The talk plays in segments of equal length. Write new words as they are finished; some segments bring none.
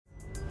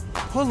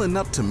Pulling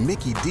up to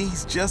Mickey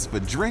D's just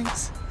for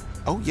drinks?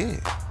 Oh yeah,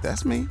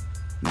 that's me.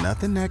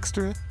 Nothing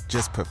extra,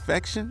 just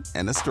perfection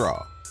and a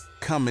straw.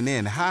 Coming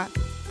in hot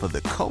for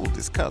the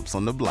coldest cups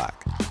on the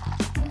block.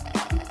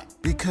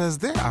 Because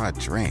there are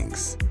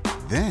drinks.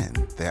 Then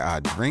there are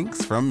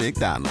drinks from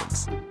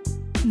McDonald's.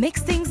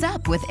 Mix things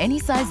up with any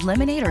size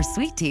lemonade or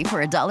sweet tea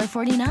for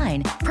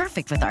 $1.49.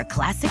 Perfect with our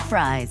classic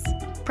fries.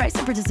 Price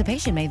and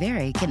participation may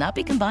vary. Cannot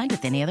be combined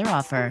with any other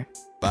offer.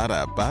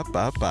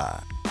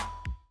 Ba-da-ba-ba-ba.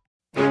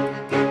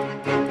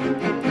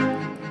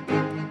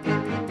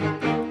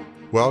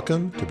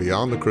 Welcome to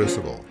Beyond the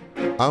Crucible.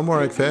 I'm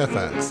Warwick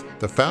Fairfax,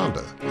 the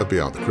founder of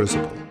Beyond the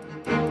Crucible.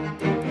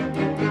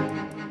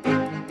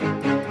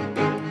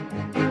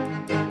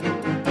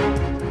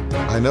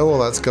 I know all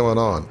that's going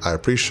on. I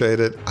appreciate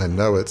it. I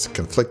know it's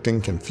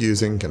conflicting,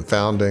 confusing,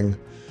 confounding,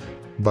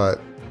 but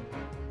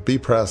be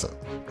present.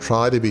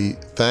 Try to be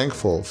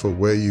thankful for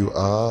where you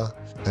are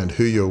and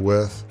who you're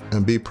with,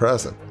 and be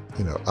present.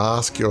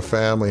 Ask your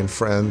family and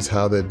friends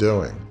how they're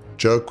doing.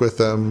 Joke with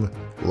them,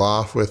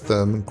 laugh with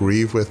them,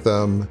 grieve with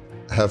them,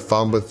 have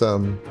fun with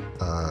them.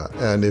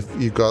 And if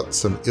you've got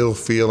some ill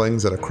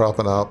feelings that are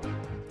cropping up,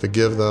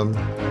 forgive them.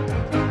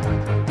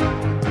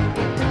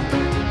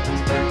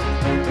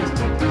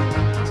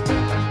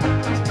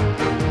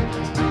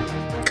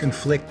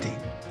 Conflicting,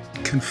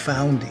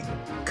 confounding,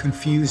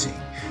 confusing.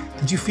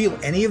 Did you feel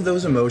any of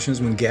those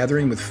emotions when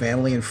gathering with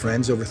family and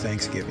friends over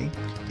Thanksgiving?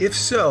 If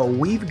so,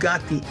 we've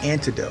got the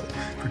antidote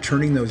for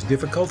turning those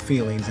difficult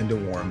feelings into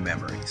warm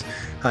memories.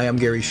 Hi, I'm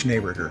Gary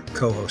Schneeberger,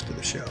 co-host of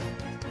the show.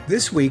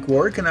 This week,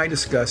 Warwick and I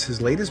discuss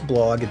his latest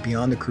blog at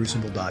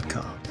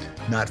BeyondTheCrucible.com.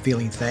 Not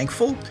feeling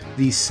thankful?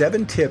 These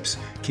 7 tips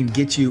can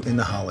get you in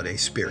the holiday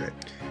spirit.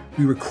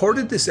 We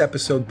recorded this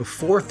episode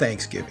before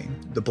Thanksgiving.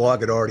 The blog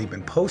had already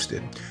been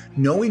posted,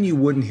 knowing you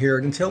wouldn't hear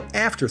it until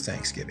after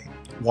Thanksgiving.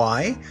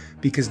 Why?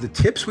 Because the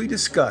tips we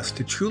discussed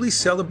to truly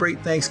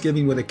celebrate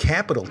Thanksgiving with a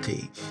capital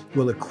T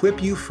will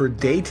equip you for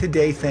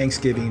day-to-day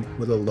Thanksgiving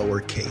with a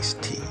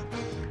lowercase t.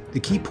 The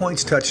key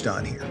points touched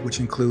on here, which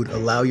include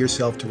allow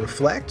yourself to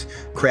reflect,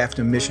 craft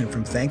a mission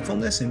from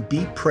thankfulness, and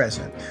be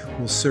present,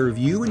 will serve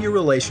you and your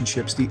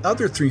relationships the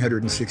other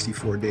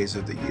 364 days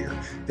of the year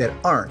that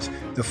aren't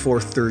the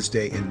 4th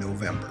Thursday in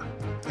November.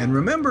 And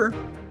remember,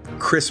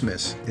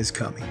 Christmas is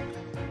coming.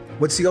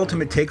 What's the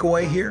ultimate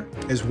takeaway here?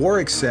 As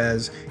Warwick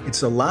says,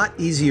 it's a lot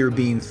easier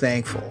being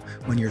thankful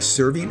when you're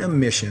serving a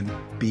mission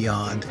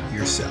beyond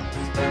yourself.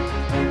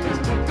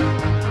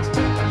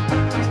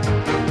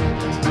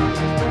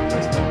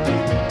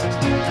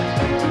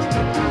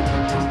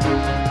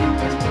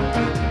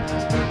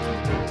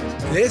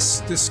 This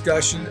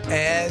discussion,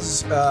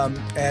 as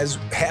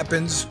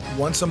happens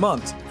once a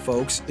month,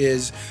 folks,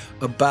 is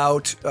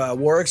about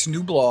Warwick's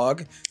new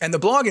blog. And the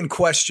blog in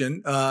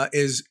question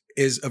is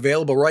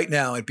available right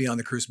now at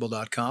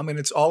BeyondTheCrucible.com. And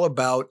it's all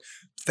about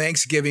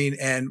Thanksgiving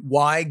and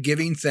why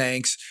giving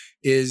thanks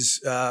is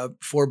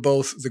for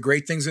both the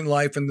great things in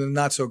life and the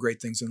not so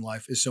great things in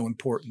life is so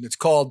important. It's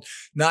called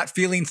Not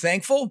Feeling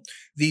Thankful.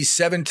 These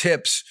 7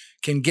 tips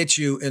can get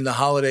you in the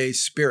holiday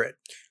spirit.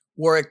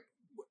 Warwick,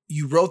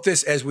 you wrote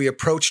this as we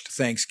approached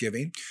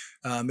Thanksgiving.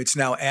 It's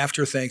now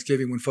after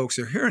Thanksgiving when folks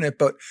are hearing it.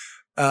 But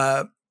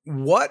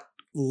what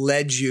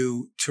led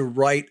you to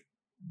write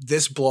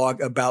this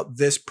blog about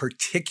this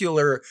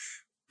particular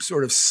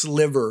sort of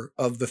sliver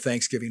of the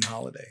Thanksgiving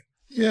holiday?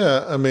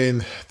 Yeah,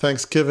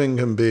 Thanksgiving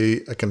can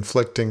be a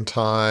conflicting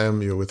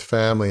time. You're with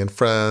family and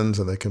friends,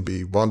 and there can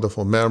be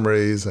wonderful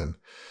memories, and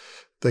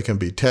there can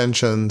be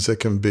tensions. It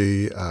can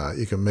be,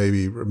 you can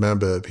maybe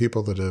remember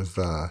people that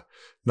have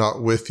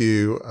not with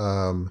you.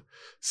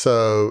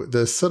 So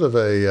there's sort of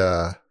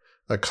a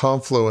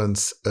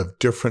confluence of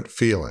different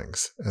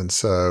feelings. And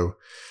so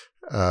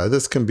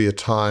this can be a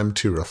time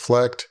to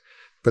reflect,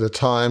 but a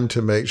time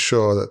to make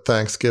sure that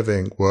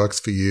Thanksgiving works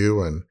for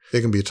you. And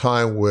it can be a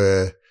time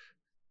where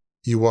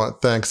you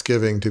want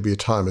Thanksgiving to be a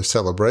time of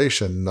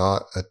celebration,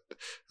 not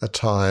a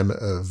time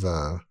of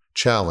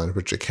challenge,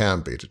 which it can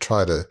be, to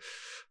try to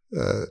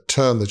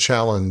turn the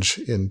challenge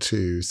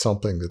into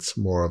something that's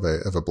more of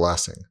a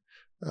blessing.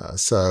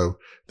 So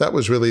that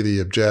was really the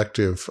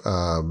objective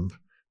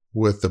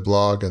with the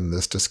blog and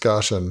this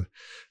discussion.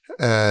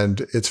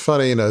 And it's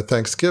funny,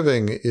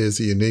 Thanksgiving is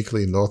a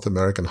uniquely North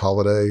American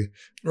holiday,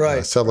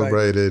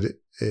 celebrated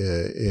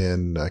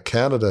in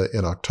Canada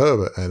in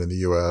October and in the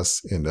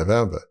US in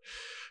November.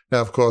 Now,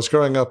 of course,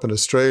 growing up in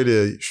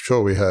Australia,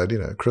 sure, we had,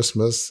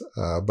 Christmas,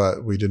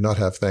 but we did not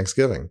have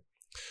Thanksgiving.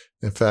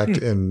 In fact,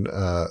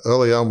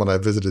 early on when I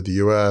visited the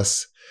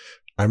US,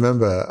 I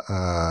remember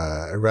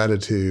I ran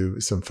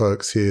into some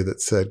folks here that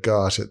said,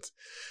 gosh,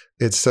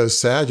 it's so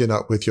sad you're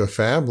not with your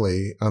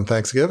family on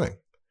Thanksgiving.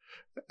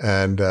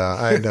 And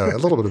I know a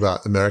little bit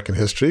about American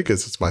history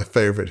because it's my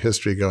favorite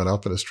history growing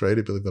up in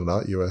Australia, believe it or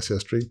not, U.S.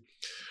 history.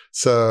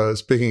 So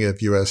speaking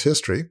of U.S.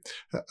 history,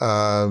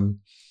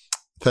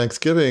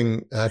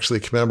 Thanksgiving actually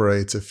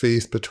commemorates a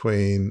feast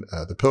between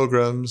the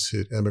Pilgrims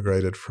who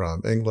immigrated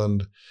from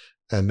England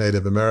and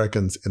Native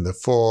Americans in the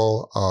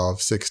fall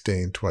of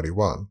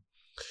 1621.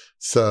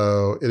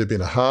 So it had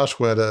been a harsh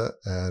winter,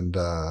 and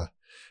there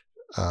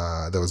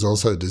was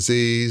also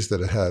disease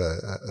that had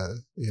a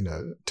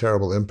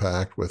terrible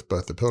impact with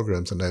both the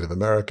Pilgrims and Native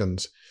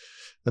Americans.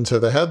 And so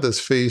they had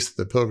this feast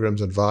the Pilgrims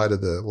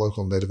invited the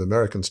local Native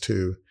Americans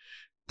to,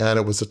 and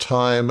it was a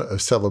time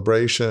of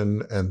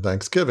celebration and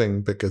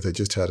thanksgiving because they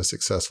just had a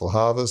successful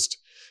harvest,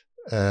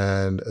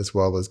 and as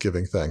well as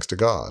giving thanks to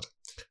God.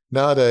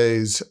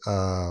 Nowadays,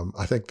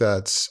 I think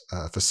that's,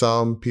 for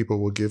some,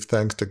 people will give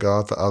thanks to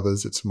God. For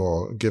others, it's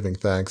more giving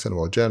thanks in a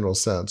more general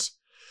sense.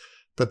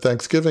 But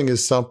Thanksgiving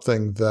is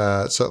something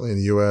that certainly in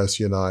the U.S.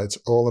 unites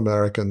all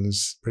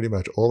Americans. Pretty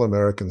much all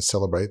Americans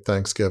celebrate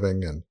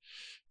Thanksgiving, and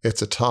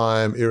it's a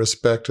time,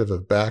 irrespective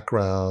of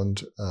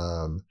background,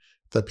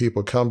 that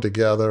people come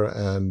together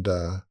and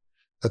are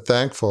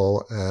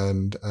thankful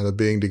and are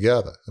being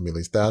together. I mean, at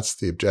least that's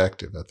the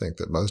objective, I think,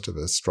 that most of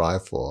us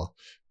strive for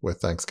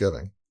with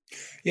Thanksgiving.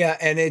 Yeah,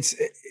 and it's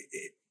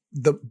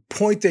the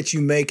point that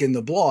you make in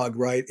the blog,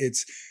 right?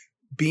 It's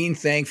being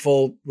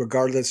thankful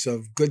regardless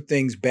of good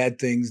things, bad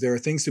things. There are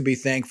things to be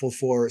thankful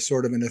for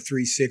sort of in a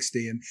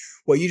 360. And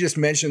what you just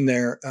mentioned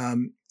there,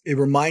 it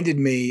reminded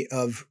me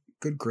of,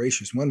 good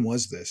gracious, when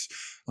was this?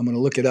 I'm going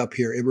to look it up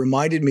here. It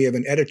reminded me of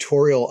an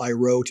editorial I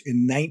wrote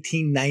in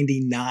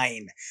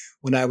 1999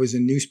 when I was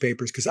in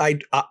newspapers, because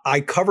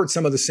I covered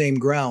some of the same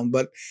ground,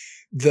 but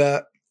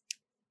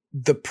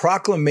the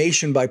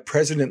proclamation by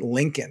President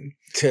Lincoln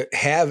to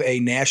have a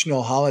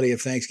national holiday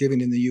of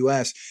Thanksgiving in the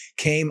U.S.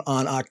 came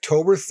on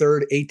October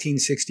 3rd,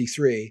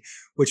 1863,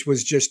 which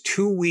was just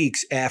 2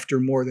 weeks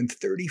after more than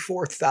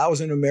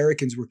 34,000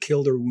 Americans were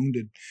killed or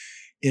wounded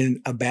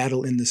in a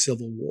battle in the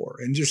Civil War.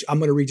 And I'm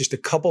going to read just a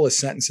couple of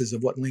sentences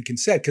of what Lincoln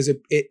said, because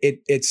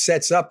it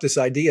sets up this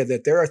idea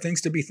that there are things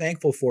to be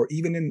thankful for,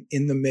 even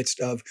in the midst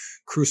of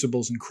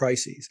crucibles and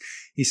crises.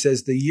 He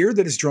says, "The year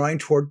that is drawing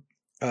toward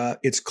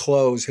its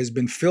close has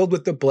been filled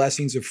with the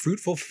blessings of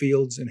fruitful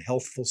fields and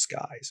healthful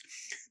skies.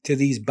 To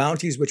these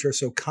bounties, which are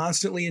so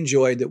constantly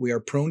enjoyed that we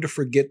are prone to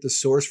forget the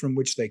source from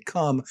which they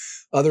come,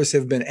 others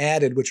have been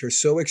added, which are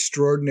so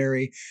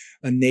extraordinary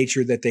a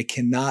nature that they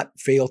cannot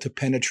fail to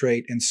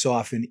penetrate and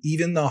soften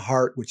even the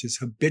heart, which is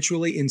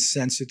habitually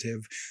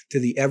insensitive to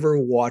the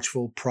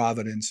ever-watchful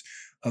providence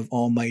of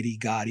Almighty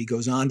God." He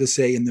goes on to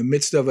say, in the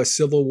midst of a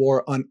civil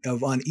war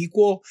of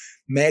unequal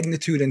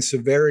magnitude and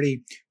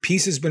severity,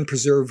 peace has been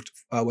preserved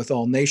with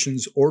all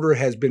nations, order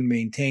has been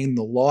maintained,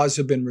 the laws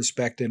have been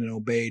respected and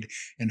obeyed,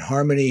 and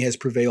harmony has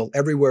prevailed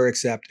everywhere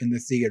except in the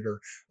theater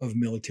of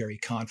military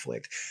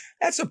conflict.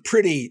 That's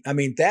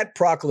that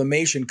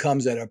proclamation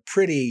comes at a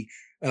pretty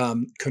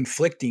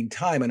conflicting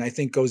time, and I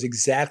think goes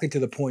exactly to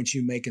the points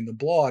you make in the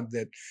blog,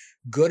 that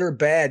good or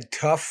bad,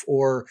 tough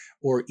or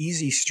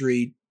easy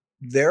street,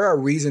 there are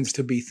reasons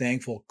to be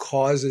thankful,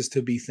 causes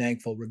to be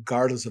thankful,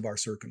 regardless of our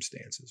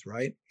circumstances,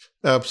 right?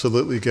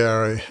 Absolutely,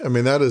 Gary. I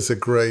mean, that is a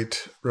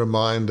great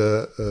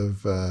reminder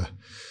of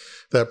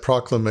that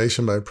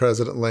proclamation by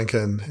President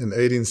Lincoln in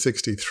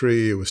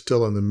 1863. It was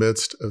still in the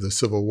midst of the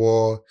Civil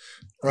War,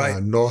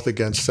 right? North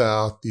against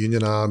South, the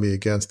Union Army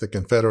against the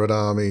Confederate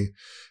Army.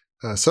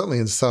 Certainly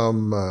in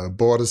some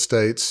border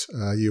states,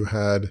 you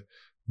had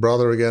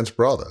brother against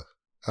brother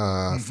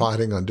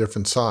fighting on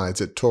different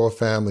sides. It tore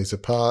families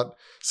apart.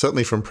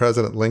 Certainly from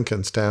President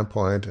Lincoln's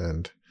standpoint,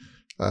 and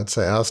I'd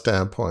say our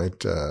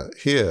standpoint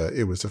here,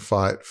 it was a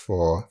fight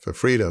for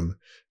freedom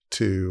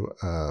to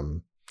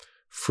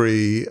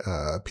free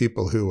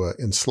people who were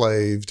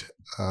enslaved.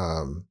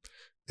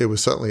 It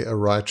was certainly a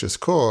righteous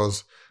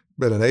cause,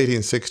 but in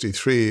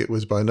 1863, it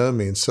was by no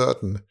means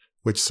certain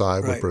which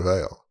side would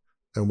prevail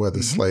and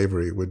whether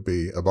slavery would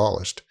be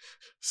abolished.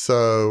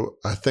 So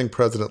I think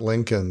President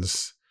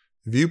Lincoln's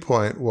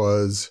viewpoint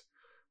was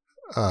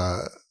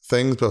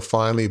things were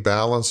finally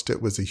balanced. There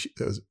was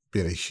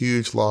been a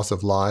huge loss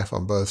of life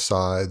on both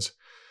sides,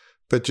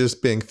 but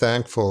just being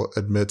thankful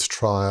amidst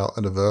trial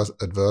and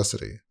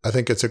adversity. I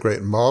think it's a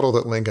great model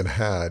that Lincoln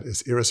had,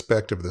 is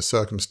irrespective of the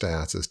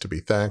circumstances, to be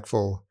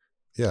thankful.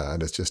 Yeah,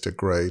 and it's a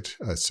great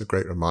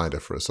reminder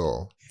for us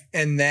all.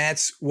 And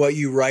that's what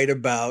you write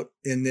about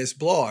in this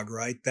blog,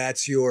 right?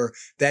 That's your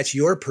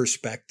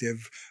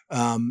perspective.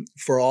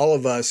 For all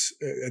of us,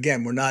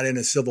 again, we're not in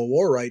a civil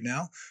war right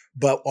now,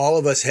 but all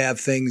of us have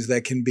things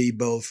that can be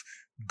both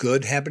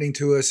good happening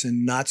to us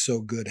and not so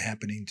good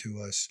happening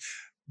to us.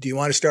 Do you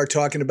want to start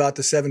talking about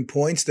the 7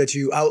 points that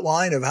you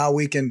outline of how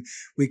we can,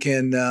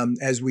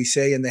 as we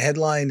say in the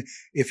headline,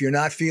 if you're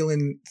not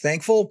feeling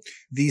thankful,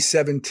 these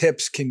 7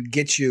 tips can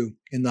get you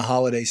in the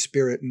holiday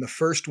spirit? And the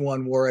first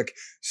one, Warwick,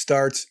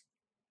 starts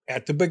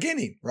at the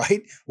beginning,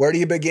 right? Where do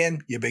you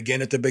begin? You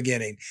begin at the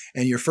beginning.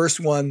 And your first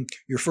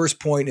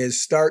point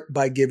is start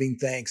by giving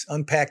thanks.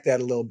 Unpack that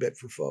a little bit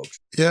for folks.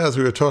 Yeah, as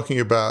we were talking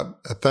about,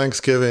 at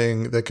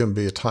Thanksgiving, there can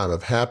be a time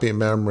of happy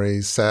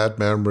memories, sad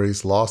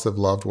memories, loss of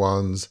loved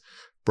ones,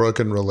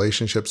 broken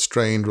relationships,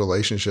 strained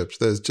relationships.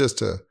 There's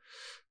just a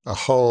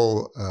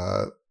whole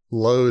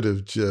load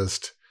of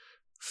just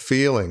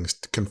feelings,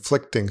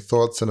 conflicting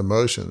thoughts and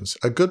emotions.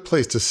 A good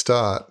place to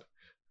start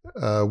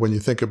when you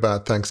think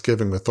about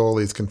Thanksgiving with all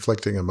these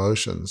conflicting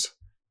emotions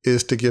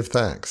is to give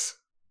thanks.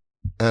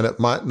 And it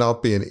might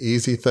not be an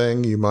easy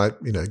thing. You might,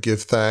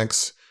 give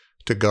thanks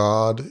to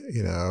God,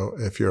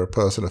 if you're a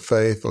person of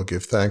faith, or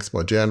give thanks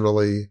more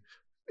generally.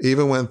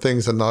 Even when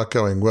things are not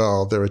going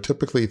well, there are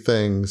typically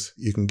things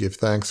you can give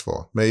thanks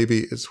for. Maybe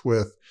it's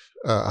with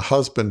a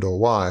husband or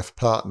wife,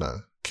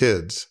 partner,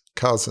 kids,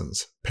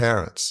 cousins,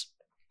 parents,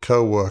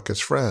 co-workers,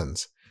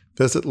 friends.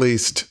 There's at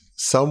least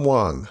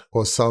someone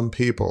or some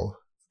people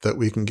that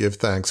we can give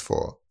thanks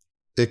for.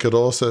 It could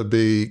also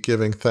be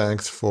giving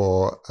thanks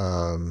for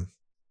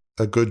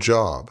a good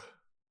job,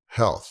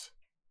 health,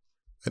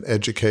 an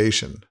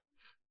education,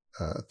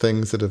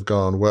 things that have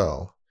gone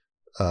well.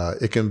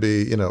 It can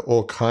be,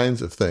 all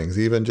kinds of things,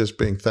 even just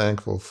being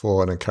thankful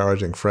for an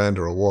encouraging friend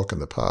or a walk in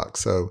the park.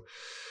 So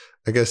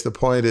I guess the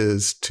point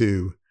is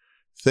to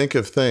think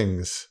of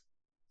things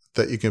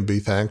that you can be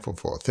thankful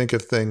for. Think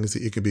of things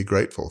that you can be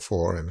grateful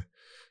for. And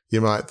you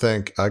might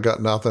think, I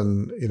got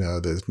nothing,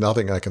 there's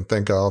nothing I can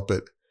think of.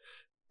 But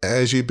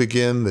as you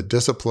begin the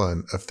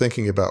discipline of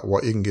thinking about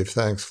what you can give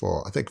thanks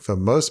for, I think for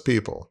most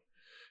people,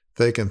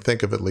 they can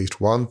think of at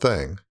least one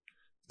thing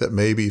that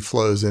maybe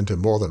flows into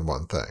more than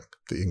one thing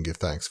that you can give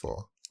thanks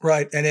for.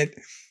 Right. And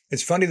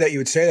it's funny that you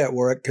would say that,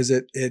 Warwick, because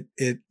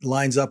it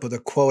lines up with a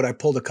quote. I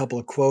pulled a couple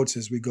of quotes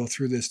as we go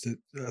through this to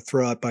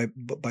throw out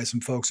by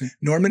some folks.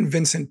 Norman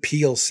Vincent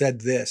Peale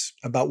said this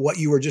about what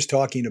you were just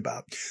talking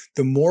about.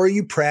 The more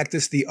you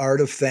practice the art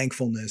of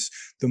thankfulness,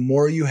 the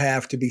more you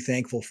have to be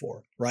thankful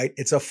for, right?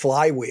 It's a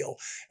flywheel.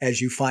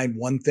 As you find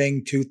one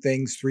thing, two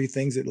things, three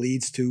things, it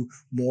leads to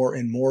more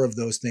and more of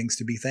those things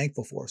to be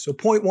thankful for. So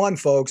point one,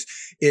 folks,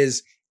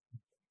 is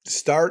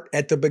start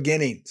at the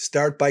beginning.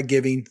 Start by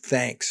giving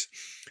thanks.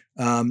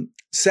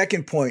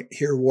 Second point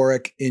here,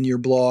 Warwick, in your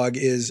blog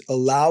is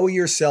allow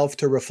yourself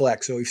to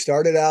reflect. So we've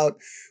started out,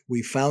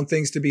 we found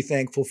things to be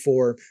thankful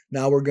for.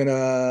 Now we're going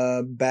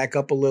to back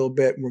up a little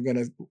bit. We're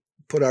going to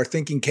put our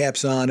thinking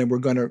caps on and we're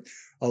going to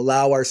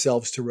allow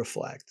ourselves to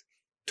reflect.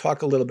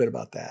 Talk a little bit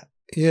about that.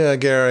 Yeah,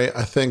 Gary,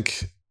 I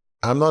think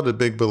I'm not a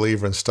big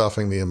believer in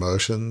stuffing the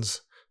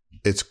emotions.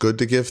 It's good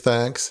to give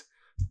thanks,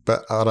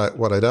 but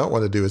what I don't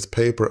want to do is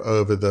paper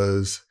over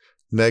those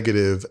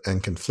negative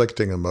and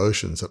conflicting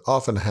emotions that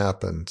often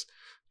happen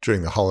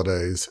during the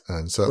holidays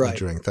and certainly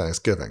during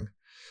Thanksgiving.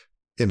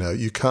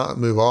 You can't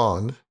move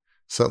on,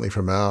 certainly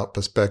from our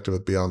perspective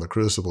of Beyond the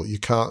Crucible, you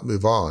can't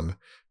move on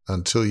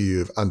until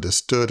you've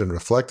understood and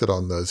reflected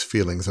on those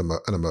feelings and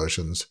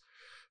emotions,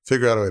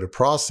 figure out a way to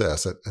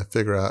process it, and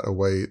figure out a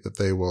way that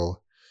they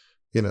will,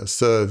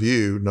 serve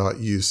you, not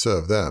you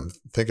serve them.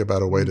 Think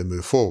about a way to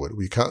move forward.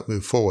 We can't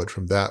move forward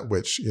from that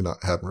which you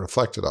haven't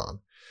reflected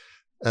on.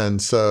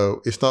 And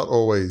so it's not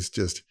always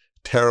just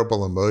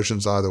terrible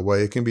emotions either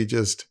way. It can be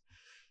just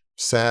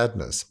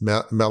sadness,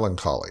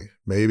 melancholy,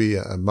 maybe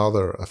a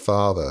mother, a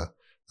father,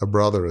 a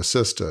brother, a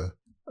sister.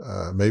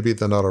 Maybe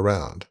they're not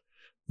around.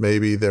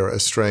 Maybe they're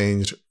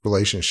estranged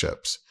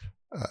relationships,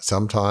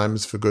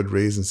 sometimes for good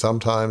reasons,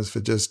 sometimes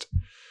for just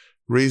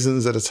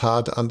reasons that it's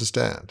hard to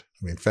understand.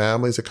 I mean,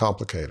 families are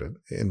complicated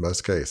in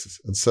most cases.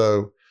 And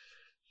so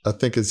I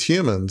think as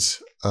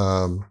humans,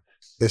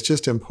 it's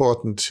just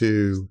important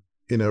to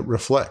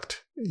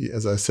reflect.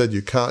 As I said,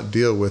 you can't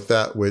deal with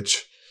that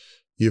which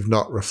you've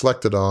not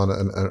reflected on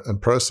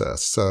and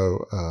processed.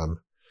 So,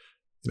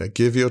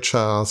 give your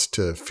chance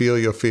to feel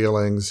your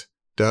feelings.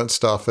 Don't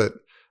stuff it.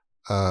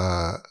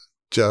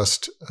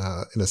 Just,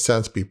 in a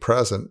sense, be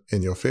present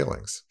in your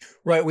feelings.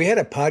 Right. We had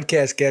a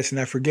podcast guest,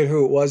 and I forget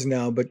who it was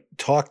now, but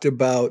talked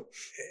about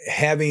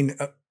having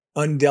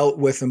undealt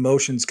with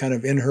emotions kind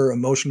of in her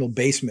emotional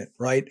basement,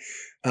 right?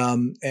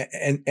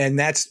 And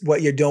that's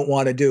what you don't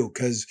want to do,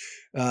 because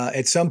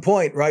at some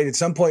point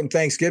in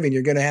Thanksgiving,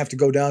 you're going to have to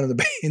go down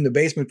in the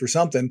basement for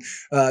something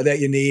that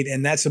you need,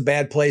 and that's a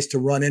bad place to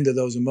run into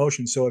those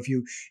emotions. So if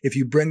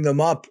you bring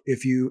them up,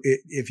 if you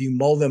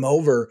mull them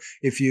over,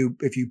 if you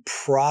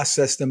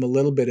process them a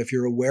little bit, if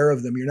you're aware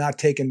of them, you're not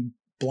taken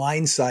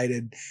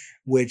blindsided,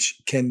 which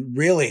can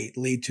really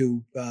lead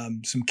to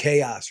some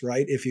chaos,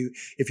 right? If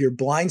you're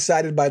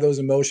blindsided by those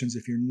emotions,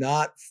 if you're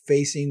not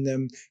facing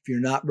them, if you're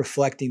not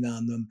reflecting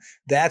on them,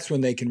 that's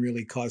when they can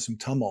really cause some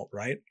tumult,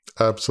 right?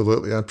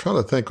 Absolutely. I'm trying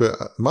to think. It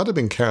might have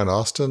been Karen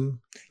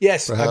Austin.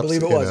 Yes, perhaps, I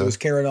believe it was. It was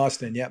Karen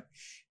Austin. Yep.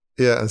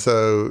 Yeah, and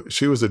so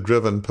she was a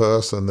driven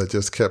person that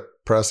just kept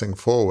pressing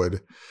forward.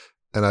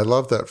 And I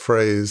love that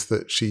phrase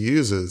that she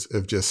uses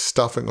of just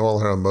stuffing all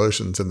her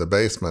emotions in the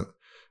basement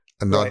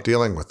and not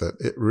dealing with it.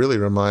 It really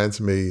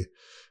reminds me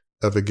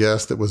of a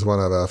guest that was one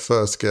of our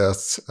first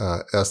guests,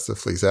 Esther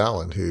Fleece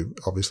Allen, who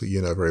obviously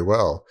you know very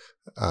well.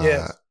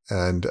 Yes.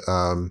 And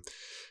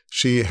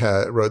she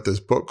wrote this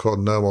book called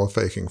No More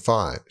Faking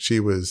Fine. She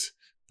was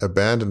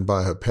abandoned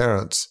by her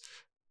parents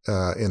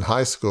in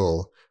high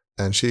school,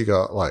 and she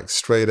got like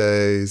straight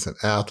A's, an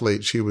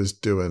athlete. She was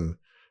doing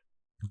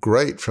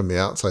great from the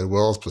outside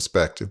world's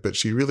perspective, but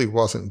she really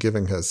wasn't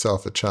giving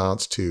herself a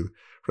chance to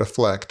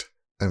reflect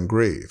and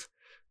grieve.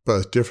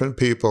 Both different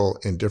people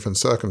in different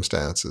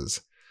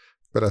circumstances.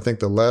 But I think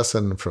the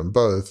lesson from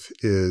both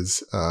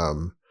is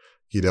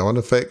you don't want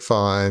to fake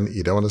fine.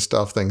 You don't want to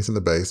stuff things in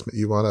the basement.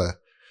 You want to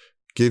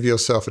give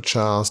yourself a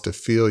chance to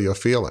feel your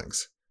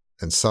feelings.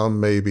 And some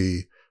may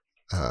be,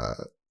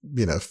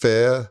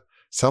 fair.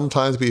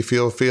 Sometimes we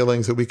feel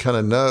feelings that we kind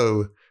of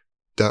know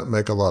don't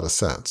make a lot of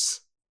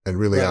sense and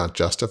really aren't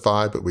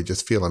justified, but we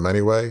just feel them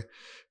anyway.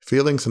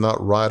 Feelings are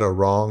not right or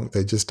wrong.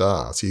 They just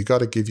are. So you got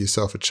to give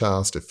yourself a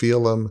chance to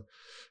feel them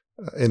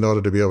in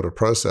order to be able to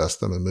process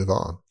them and move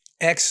on.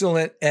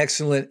 Excellent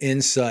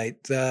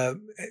insight.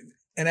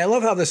 And I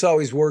love how this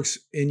always works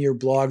in your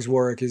blog's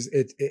work.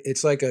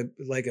 It's like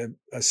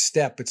a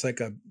step. It's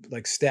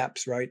like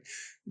steps, right?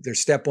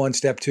 There's step 1,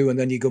 step 2, and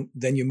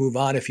then you move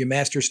on. If you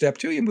master step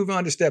 2, you move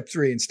on to step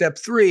 3. And step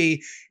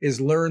 3 is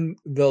learn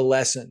the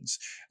lessons.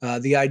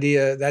 The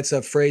idea, that's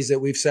a phrase that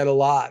we've said a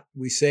lot.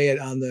 We say it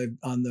on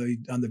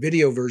the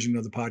video version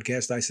of the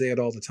podcast. I say it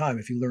all the time.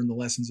 If you learn the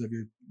lessons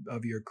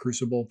of your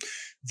crucible,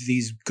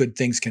 these good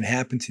things can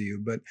happen to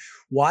you. But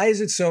why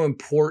is it so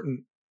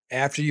important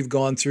after you've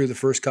gone through the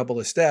first couple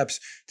of steps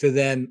to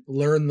then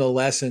learn the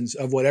lessons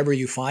of whatever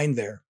you find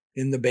there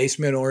in the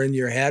basement or in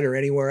your head or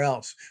anywhere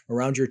else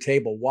around your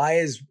table? Why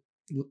is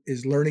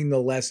learning the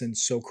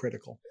lessons so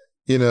critical?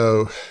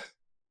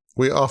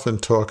 We often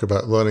talk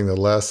about learning the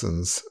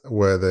lessons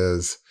where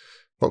there's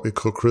what we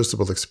call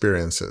crucible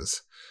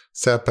experiences,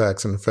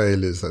 setbacks and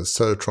failures that are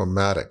so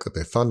traumatic that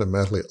they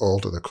fundamentally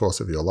alter the course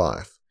of your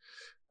life.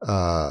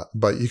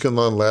 But you can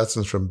learn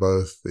lessons from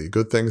both the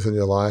good things in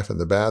your life and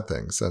the bad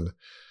things. And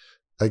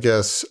I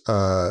guess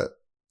to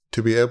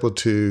be able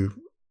to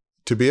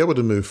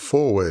move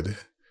forward,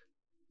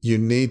 you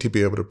need to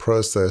be able to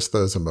process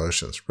those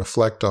emotions,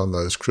 reflect on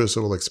those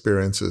crucible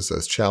experiences,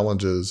 those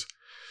challenges,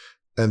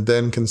 and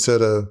then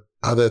consider,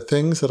 are there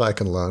things that I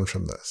can learn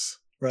from this?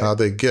 Right. Are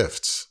there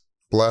gifts,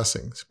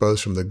 blessings, both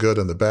from the good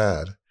and the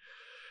bad?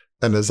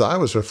 And as I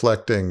was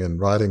reflecting and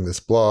writing this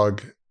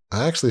blog,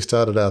 I actually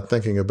started out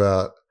thinking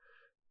about,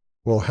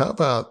 well, how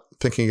about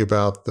thinking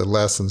about the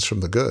lessons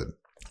from the good?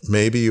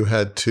 Maybe you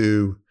had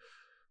 2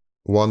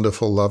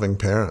 wonderful, loving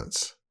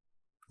parents.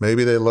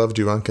 Maybe they loved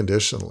you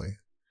unconditionally.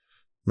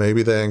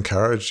 Maybe they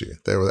encouraged you.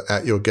 They were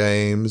at your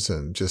games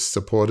and just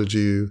supported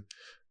you.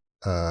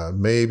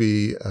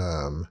 Maybe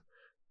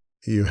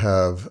you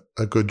have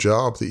a good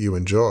job that you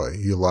enjoy.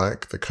 You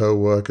like the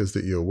coworkers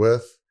that you're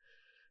with.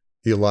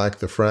 You like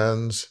the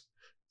friends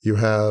you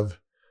have.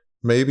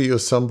 Maybe you're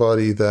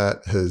somebody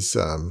that has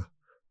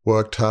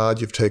worked hard.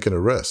 You've taken a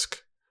risk.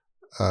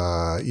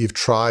 You've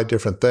tried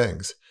different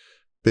things.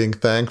 Being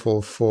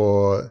thankful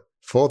for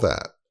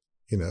that,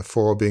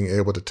 for being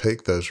able to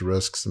take those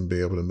risks and be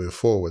able to move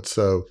forward.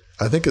 So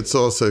I think it's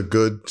also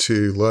good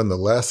to learn the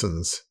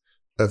lessons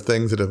of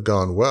things that have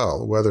gone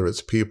well, whether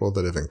it's people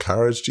that have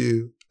encouraged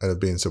you and have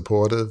been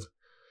supportive,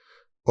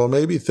 or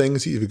maybe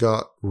things that you've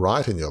got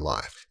right in your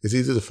life. It's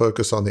easy to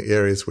focus on the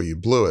areas where you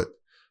blew it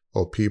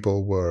or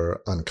people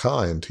were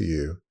unkind to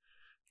you.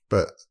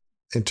 But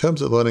in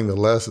terms of learning the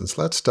lessons,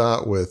 let's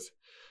start with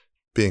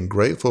being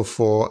grateful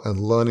for and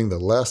learning the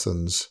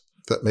lessons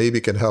that maybe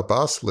can help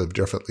us live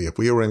differently. If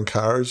we were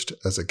encouraged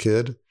as a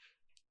kid,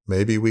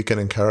 maybe we can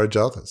encourage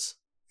others,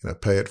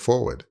 pay it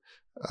forward.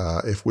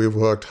 If we've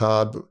worked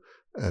hard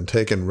and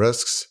taken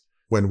risks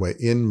when we're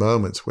in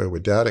moments where we're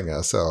doubting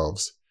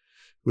ourselves,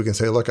 we can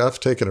say, look, I've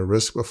taken a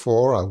risk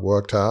before, I've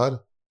worked hard,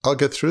 I'll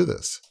get through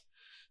this.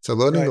 So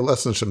learning the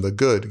lessons from the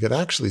good can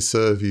actually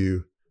serve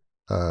you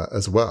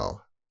as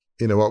well.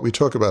 What we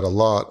talk about a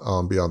lot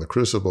on Beyond the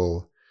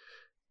Crucible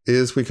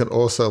is we can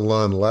also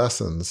learn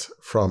lessons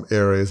from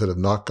areas that have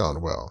not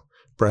gone well.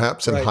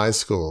 Perhaps in high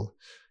school,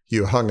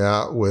 you hung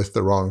out with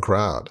the wrong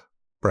crowd.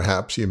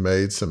 Perhaps you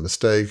made some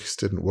mistakes,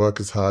 didn't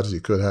work as hard as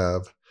you could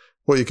have.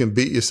 Or you can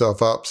beat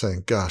yourself up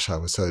saying, gosh, I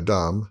was so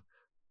dumb.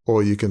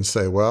 Or you can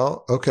say,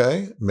 well,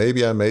 okay,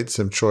 maybe I made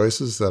some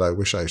choices that I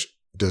wish I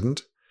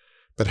didn't,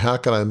 but how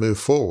can I move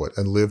forward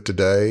and live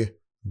today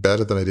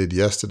better than I did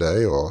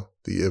yesterday or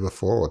the year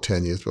before or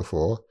 10 years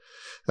before?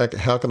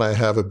 How can I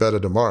have a better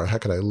tomorrow? How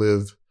can I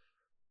live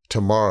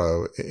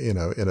tomorrow, in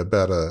a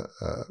better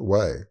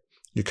way?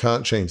 You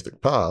can't change the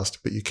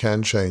past, but you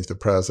can change the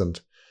present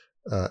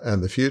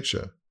and the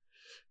future.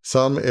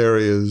 Some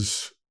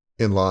areas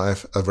in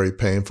life are very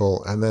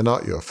painful and they're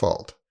not your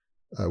fault.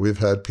 We've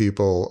had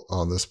people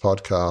on this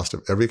podcast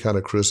of every kind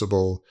of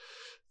crucible,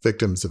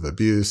 victims of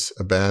abuse,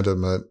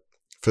 abandonment,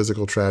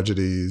 physical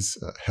tragedies,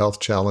 health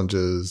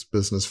challenges,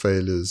 business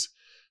failures.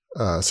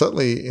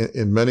 Certainly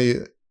in many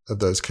of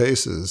those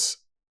cases,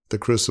 the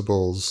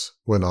crucibles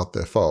were not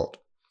their fault.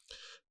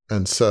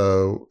 And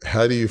so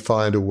how do you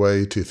find a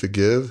way to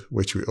forgive,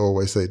 which we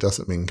always say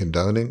doesn't mean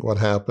condoning what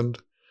happened?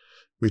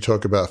 We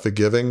talk about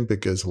forgiving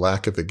because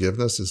lack of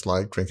forgiveness is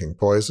like drinking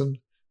poison.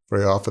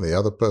 Very often the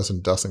other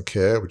person doesn't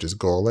care, which is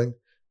galling,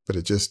 but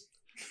it just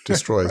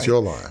destroys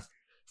your life.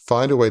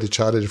 Find a way to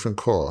chart a different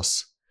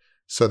course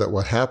so that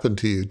what happened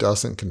to you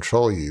doesn't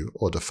control you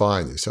or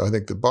define you. So I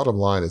think the bottom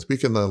line is we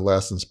can learn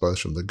lessons both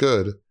from the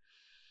good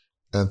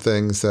and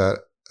things that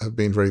have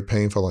been very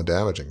painful and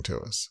damaging to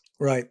us.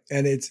 Right.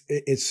 And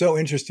it's so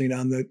interesting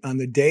on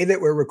the day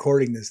that we're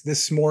recording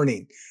this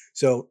morning.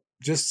 So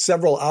just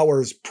several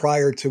hours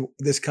prior to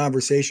this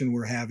conversation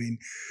we're having,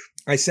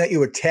 I sent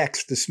you a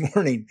text this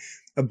morning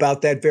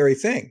about that very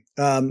thing.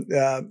 I'm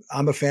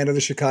a fan of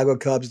the Chicago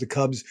Cubs. The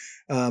Cubs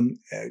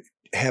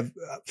have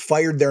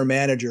fired their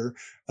manager,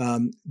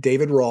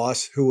 David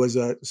Ross, who was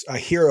a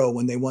hero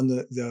when they won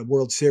the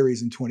World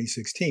Series in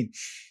 2016.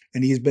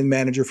 And he's been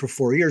manager for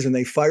 4 years, and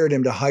they fired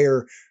him to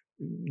hire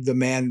the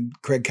man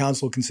Craig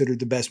Counsell considered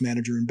the best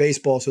manager in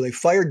baseball. So they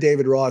fired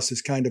David Ross,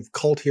 this kind of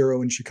cult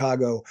hero in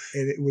Chicago.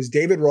 And it was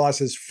David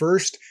Ross's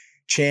first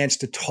chance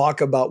to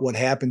talk about what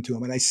happened to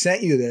him. And I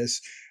sent you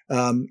this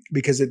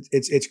because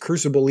it's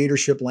crucible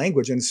leadership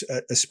language, and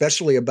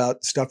especially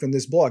about stuff in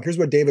this blog. Here's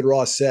what David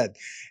Ross said.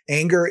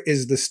 "Anger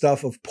is the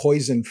stuff of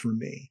poison for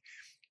me.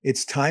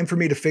 It's time for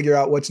me to figure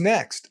out what's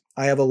next.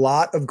 I have a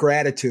lot of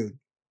gratitude."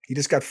 He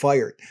just got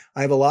fired.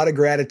 "I have a lot of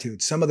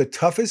gratitude. Some of the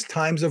toughest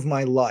times of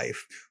my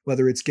life,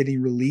 whether it's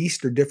getting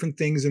released or different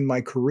things in my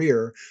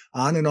career,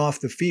 on and off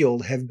the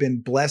field, have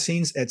been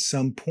blessings at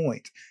some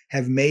point,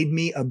 have made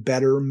me a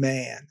better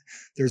man.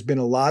 There's been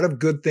a lot of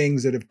good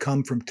things that have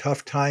come from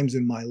tough times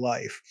in my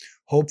life.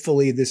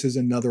 Hopefully this is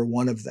another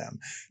one of them."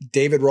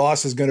 David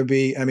Ross is going to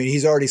be,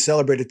 he's already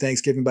celebrated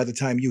Thanksgiving by the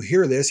time you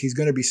hear this. He's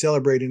going to be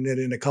celebrating it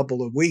in a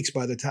couple of weeks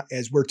by the time,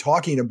 as we're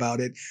talking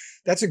about it.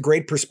 That's a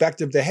great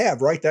perspective to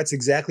have, right? That's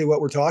exactly what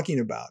we're talking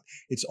about.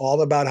 It's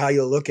all about how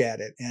you look at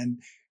it. And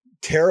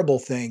terrible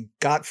thing,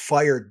 got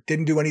fired,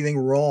 didn't do anything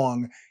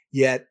wrong,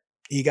 yet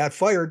he got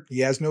fired.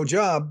 He has no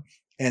job.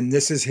 And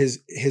this is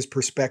his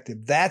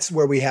perspective. That's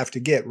where we have to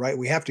get, right?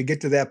 We have to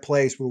get to that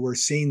place where we're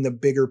seeing the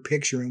bigger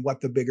picture and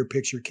what the bigger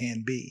picture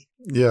can be.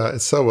 Yeah,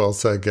 it's so well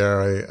said,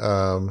 Gary.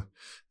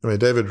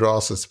 David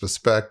Ross's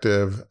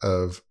perspective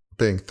of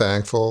being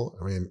thankful.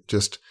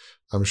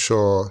 I'm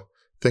sure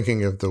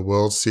thinking of the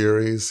World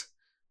Series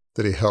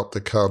that he helped the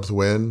Cubs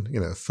win,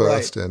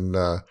 first right. In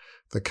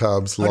the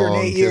Cubs'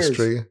 long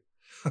history.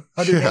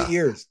 108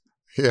 years.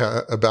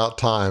 Yeah, about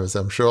time, as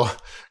I'm sure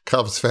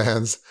Cubs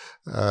fans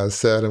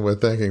said and were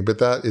thinking. But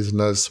that is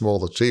no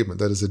small achievement.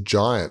 That is a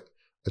giant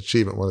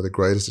achievement. One of the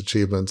greatest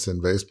achievements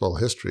in baseball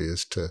history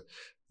is to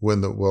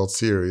win the World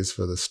Series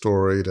for the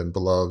storied and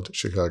beloved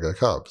Chicago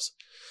Cubs.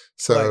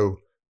 So right.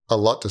 A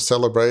lot to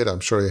celebrate.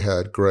 I'm sure he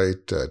had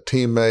great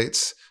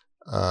teammates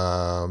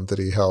that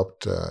he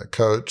helped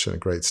coach, and a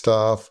great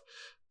staff,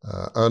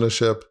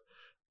 ownership.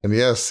 And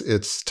yes,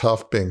 it's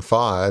tough being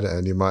fired,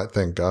 and you might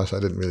think, gosh, I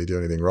didn't really do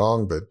anything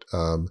wrong, but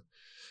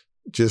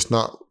just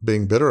not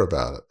being bitter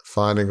about it,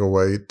 finding a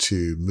way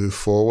to move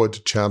forward,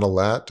 to channel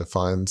that, to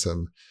find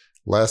some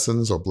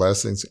lessons or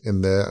blessings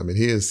in there.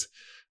 He is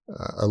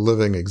a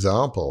living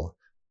example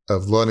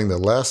of learning the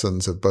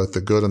lessons of both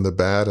the good and the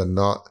bad, and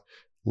not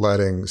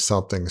letting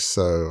something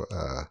so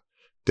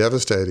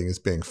devastating as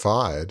being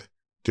fired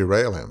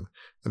derail him.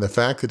 And the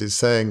fact that he's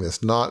saying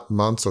this not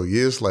months or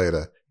years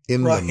later,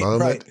 in the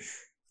moment,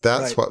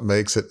 that's what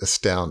makes it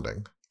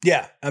astounding.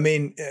 Yeah,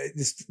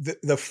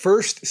 the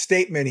first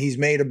statement he's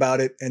made about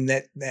it, and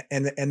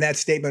that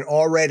statement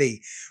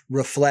already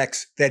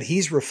reflects that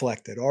he's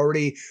reflected,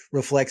 already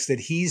reflects that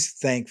he's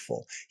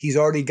thankful. He's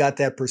already got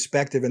that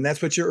perspective, and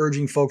that's what you're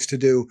urging folks to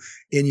do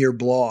in your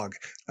blog.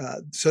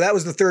 So that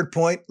was the third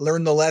point,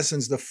 learn the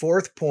lessons. The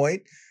fourth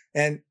point,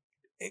 and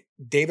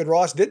David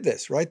Ross did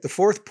this, right? The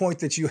fourth point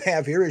that you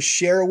have here is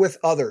share with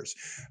others.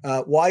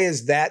 Why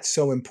is that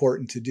so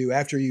important to do?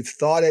 After you've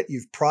thought it,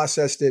 you've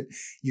processed it,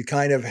 you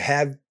kind of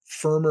have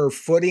firmer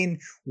footing.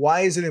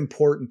 Why is it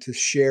important to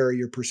share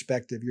your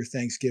perspective, your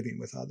Thanksgiving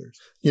with others?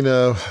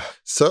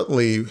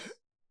 Certainly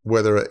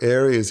where there are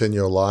areas in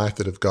your life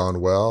that have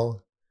gone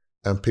well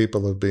and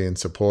people have been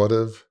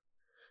supportive,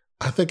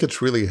 I think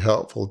it's really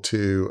helpful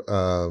to,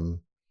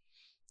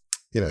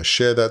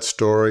 share that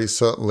story.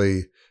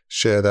 Certainly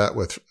share that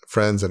with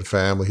friends and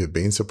family who've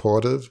been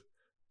supportive,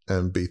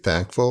 and be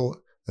thankful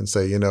and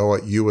say, you know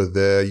what, you were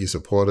there, you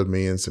supported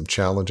me in some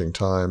challenging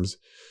times.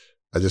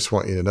 I just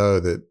want you to know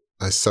that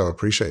I so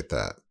appreciate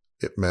that.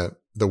 It meant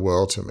the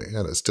world to me,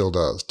 and it still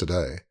does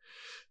today.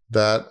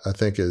 That, I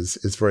think, is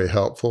very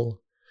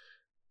helpful.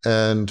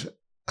 And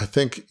I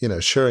think,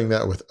 sharing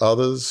that with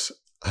others,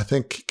 I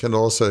think can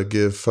also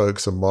give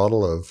folks a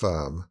model of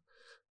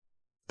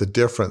the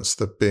difference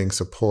that being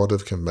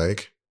supportive can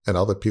make in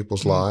other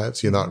people's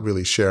lives. You're not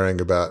really sharing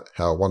about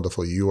how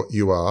wonderful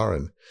you are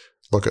and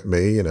look at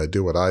me,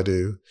 do what I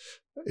do.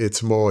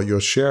 It's more you're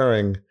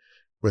sharing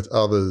with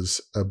others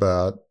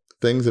about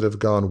things that have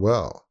gone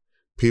well.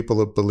 People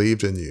have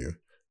believed in you,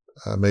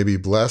 maybe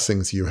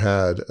blessings you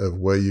had of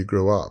where you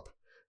grew up,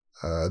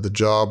 the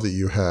job that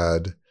you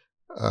had.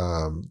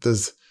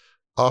 There's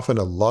often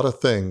a lot of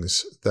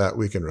things that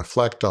we can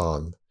reflect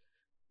on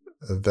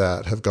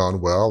that have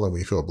gone well and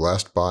we feel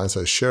blessed by. And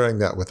so sharing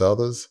that with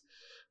others,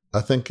 I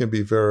think can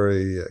be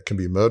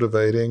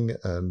motivating,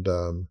 and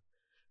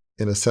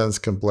in a sense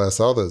can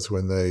bless others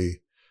when they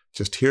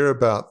just hear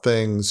about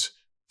things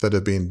that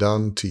have been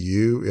done to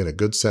you in a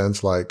good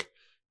sense, like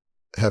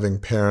having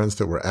parents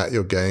that were at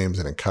your games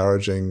and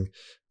encouraging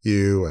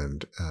you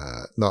and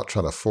not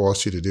trying to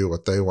force you to do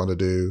what they want to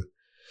do.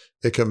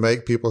 It can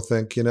make people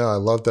think, I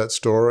love that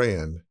story,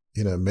 and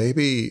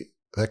maybe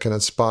that can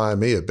inspire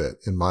me a bit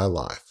in my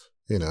life.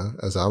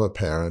 as I'm a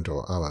parent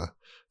or I'm a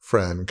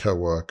friend,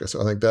 coworker.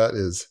 So I think that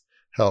is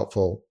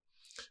helpful.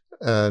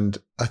 And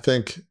I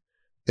think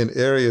in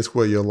areas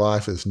where your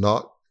life is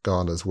not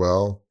gone as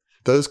well,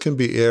 those can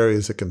be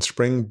areas that can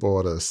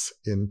springboard us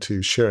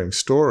into sharing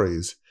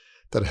stories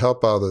that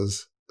help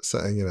others,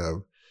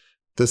 saying,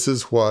 this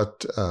is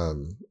what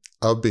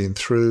I've been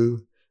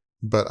through,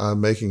 but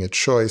I'm making a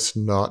choice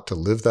not to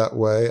live that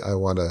way. I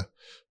want to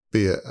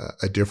be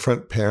a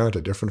different parent,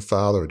 a different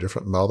father, a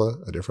different mother,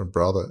 a different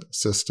brother,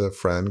 sister,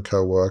 friend,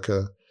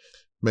 coworker.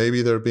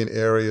 Maybe there have been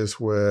areas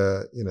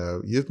where,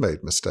 you've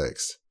made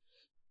mistakes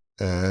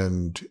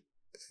and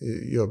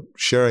you're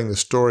sharing the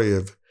story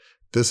of,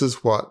 this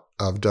is what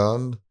I've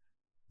done,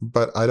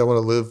 but I don't want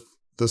to live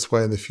this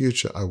way in the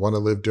future. I want to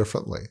live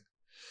differently.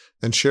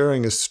 And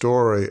sharing a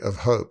story of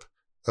hope,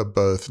 of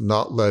both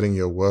not letting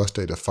your worst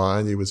day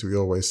define you, as we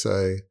always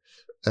say,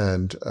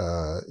 and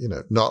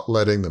not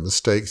letting the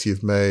mistakes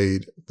you've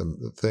made,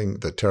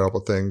 the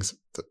terrible things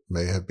that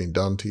may have been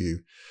done to you,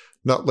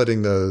 not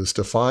letting those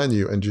define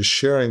you, and just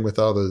sharing with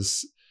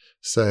others,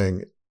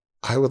 saying,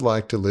 I would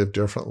like to live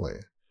differently.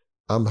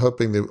 I'm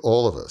hoping that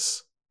all of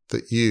us,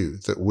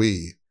 that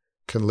we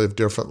can live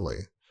differently.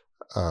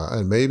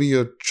 And maybe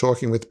you're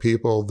talking with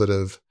people that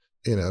have,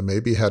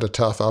 maybe had a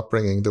tough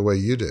upbringing the way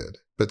you did,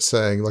 but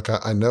saying, look,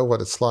 I know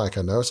what it's like.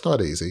 I know it's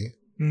not easy,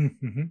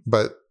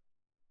 but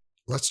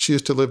let's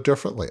choose to live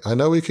differently. I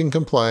know we can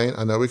complain.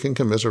 I know we can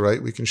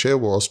commiserate. We can share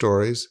war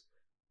stories,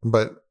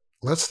 but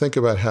let's think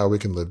about how we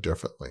can live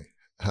differently.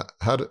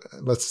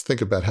 Let's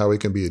think about how we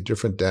can be a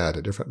different dad,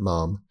 a different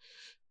mom,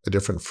 a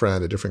different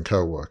friend, a different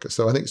coworker.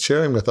 So I think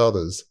sharing with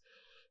others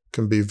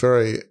can be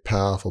very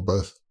powerful,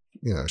 both,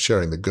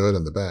 sharing the good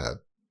and the bad.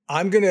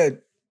 I'm going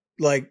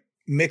to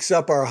mix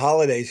up our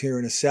holidays here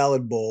in a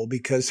salad bowl,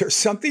 because there's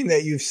something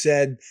that you've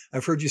said,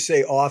 I've heard you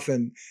say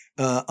often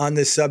on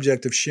this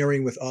subject of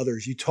sharing with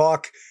others. You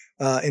talk,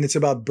 and it's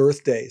about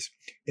birthdays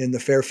in the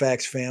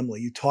Fairfax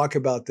family. You talk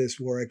about this,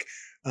 Warwick,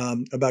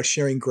 about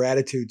sharing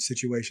gratitude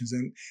situations,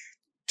 and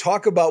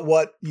talk about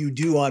what you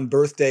do on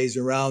birthdays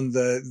around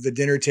the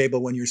dinner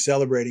table when you're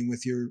celebrating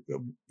with your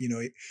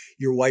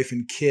wife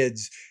and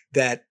kids,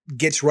 that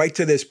gets right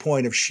to this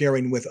point of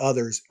sharing with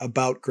others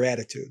about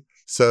gratitude.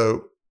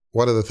 So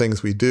one of the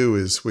things we do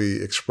is we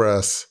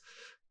express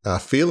our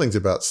feelings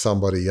about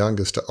somebody,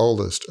 youngest to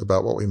oldest,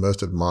 about what we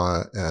most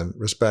admire and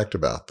respect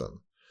about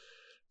them.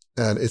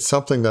 And it's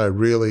something that I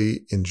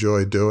really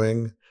enjoy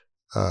doing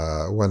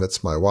when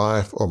it's my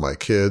wife or my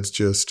kids.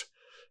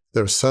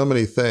 There are so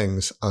many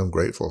things I'm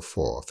grateful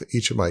for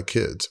each of my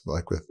kids.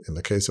 In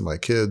the case of my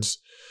kids,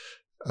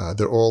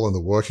 they're all in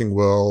the working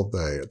world.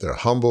 They're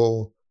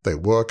humble. They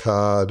work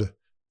hard.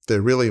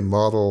 They're really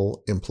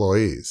model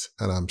employees.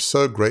 And I'm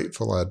so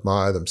grateful. I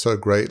admire them so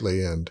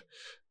greatly. And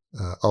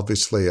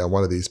obviously, I'm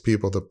one of these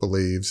people that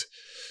believes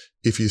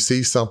if you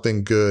see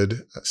something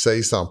good,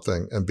 say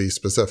something and be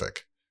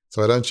specific.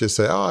 So I don't just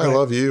say, I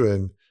love you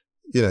and,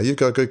 you've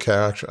got good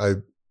character.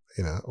 I'll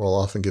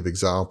often give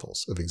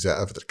examples of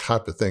the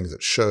type of things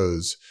that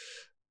shows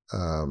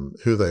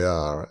who they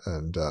are.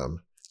 And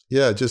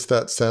just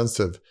that sense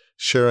of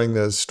sharing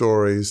those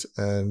stories.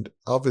 And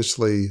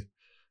obviously,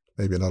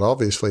 maybe not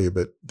obviously,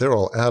 but they're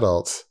all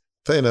adults.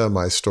 They know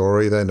my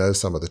story. They know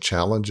some of the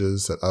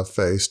challenges that I've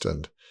faced.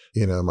 And,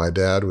 my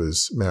dad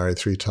was married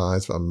 3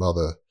 times, my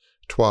mother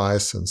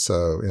twice. And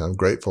so, I'm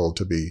grateful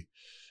to be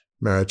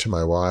married to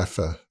my wife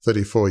for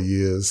 34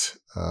 years.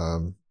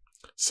 I'm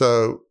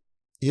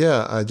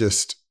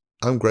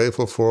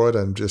grateful for it.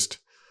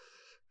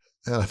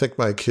 And I think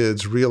my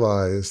kids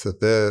realize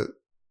that they're,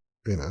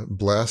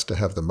 blessed to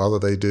have the mother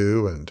they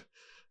do and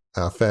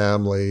our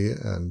family.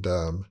 And,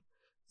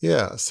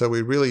 so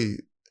we really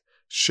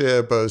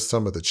share both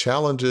some of the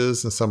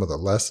challenges and some of the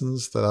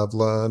lessons that I've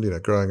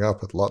learned, growing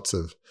up with lots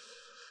of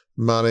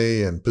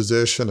money and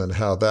position, and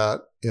how that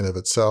in of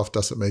itself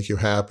doesn't make you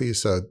happy.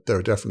 So there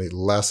are definitely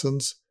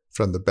lessons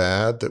from the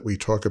bad that we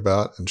talk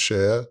about and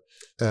share.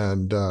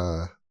 And,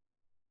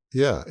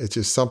 it's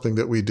just something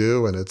that we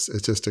do. And it's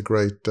just a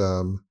great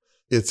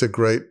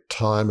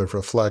time of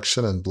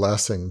reflection and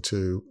blessing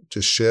to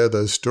just share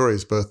those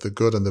stories, both the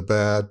good and the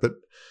bad, but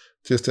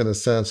just in a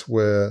sense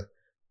where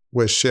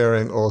we're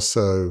sharing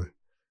also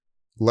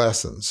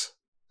lessons.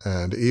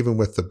 And even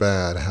with the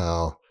bad,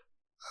 how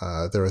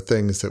there are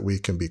things that we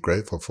can be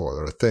grateful for.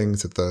 There are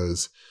things that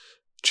those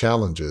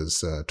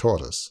challenges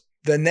taught us.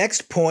 The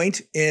next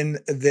point in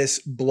this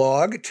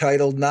blog,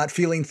 titled Not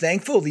Feeling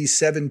Thankful, These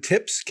 7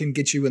 Tips Can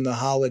Get You in the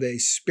Holiday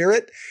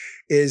Spirit,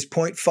 is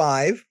point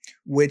 5,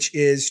 which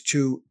is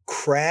to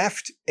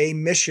craft a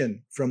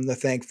mission from the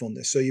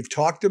thankfulness. So you've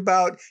talked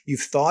about, you've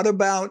thought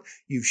about,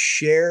 you've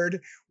shared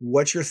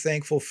what you're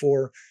thankful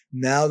for.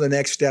 Now the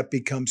next step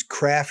becomes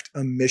craft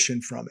a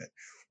mission from it.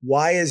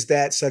 Why is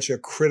that such a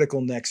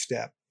critical next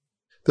step?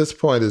 This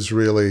point is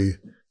really,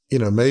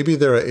 maybe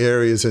there are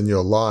areas in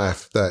your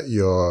life that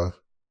you're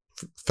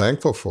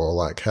thankful for,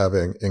 like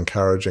having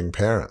encouraging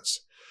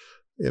parents.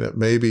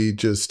 Maybe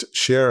just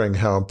sharing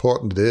how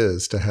important it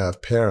is to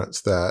have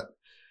parents that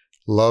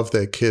love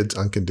their kids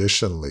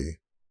unconditionally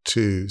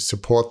to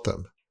support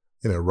them,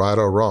 right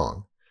or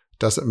wrong.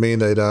 Doesn't mean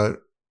they don't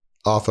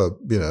offer,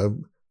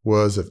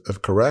 words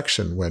of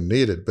correction when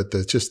needed, but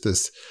there's just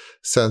this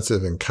sense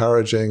of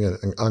encouraging and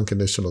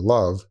unconditional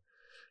love.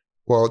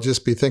 Well,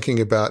 just be thinking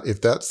about if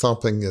that's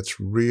something that's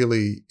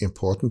really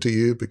important to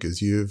you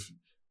because you've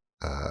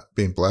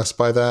been blessed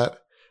by that,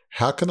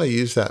 how can I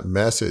use that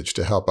message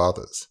to help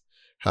others?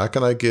 How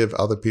can I give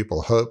other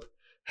people hope?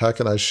 How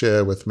can I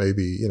share with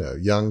maybe,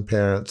 young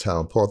parents how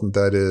important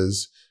that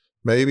is?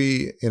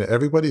 Maybe,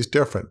 everybody's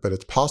different, but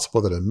it's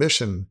possible that a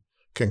mission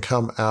can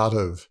come out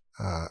of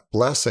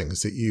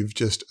blessings that you've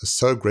just are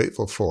so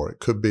grateful for. It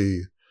could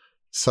be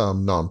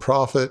some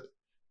nonprofit.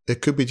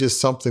 It could be just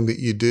something that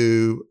you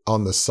do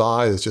on the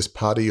side as just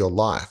part of your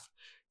life.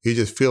 You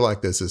just feel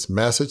like there's this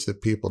message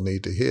that people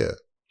need to hear.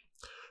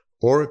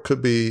 Or it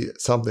could be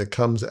something that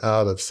comes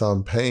out of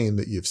some pain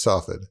that you've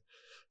suffered.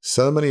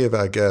 So many of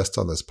our guests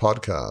on this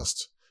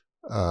podcast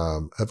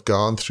have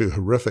gone through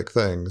horrific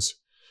things,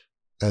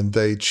 and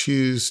they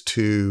choose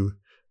to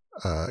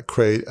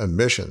create a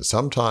mission.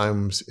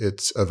 Sometimes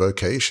it's a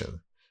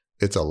vocation.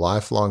 It's a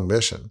lifelong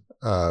mission.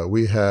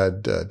 We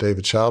had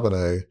David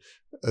Charbonnet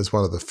as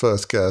one of the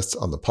first guests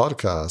on the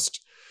podcast,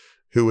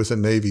 who was a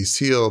Navy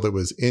SEAL that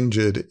was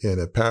injured in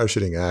a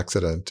parachuting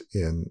accident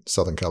in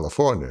Southern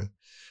California.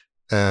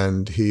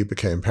 And he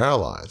became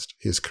paralyzed.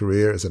 His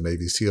career as a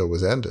Navy SEAL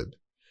was ended.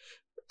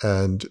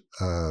 And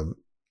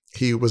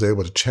he was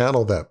able to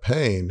channel that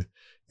pain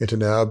into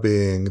now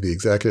being the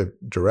executive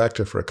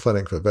director for a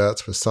clinic for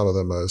vets with some of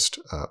the most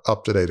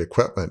up-to-date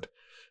equipment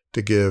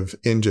to give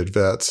injured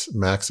vets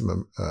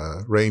maximum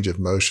range of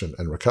motion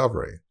and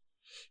recovery.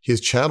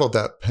 He's channeled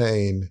that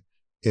pain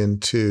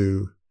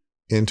into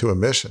a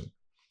mission.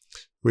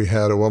 We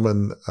had a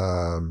woman,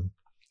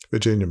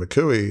 Virginia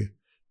McCooey,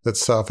 that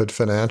suffered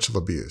financial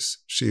abuse.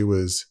 She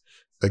was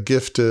a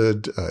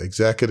gifted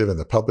executive in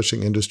the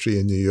publishing industry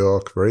in New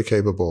York, very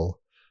capable,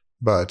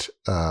 but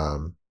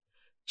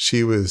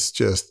she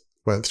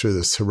went through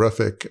this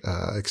horrific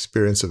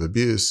experience of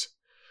abuse.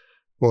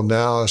 Well,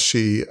 now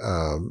she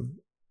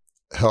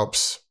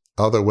helps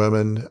other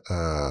women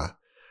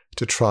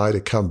to try to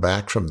come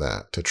back from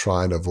that, to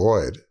try and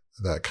avoid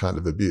that kind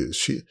of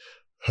abuse.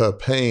 Her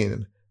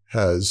pain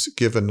has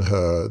given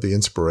her the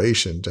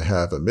inspiration to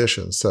have a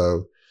mission.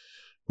 So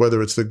whether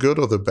it's the good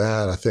or the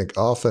bad, I think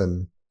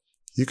often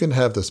you can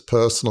have this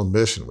personal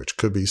mission, which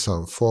could be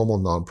some formal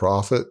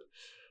nonprofit,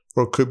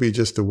 or it could be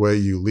just the way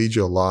you lead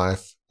your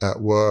life at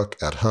work,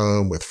 at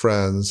home, with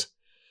friends,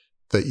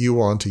 that you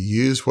want to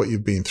use what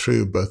you've been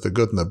through, both the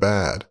good and the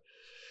bad,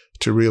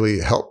 to really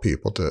help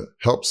people, to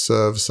help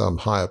serve some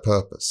higher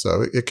purpose.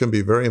 So it can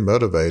be very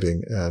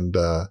motivating, and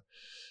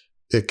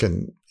it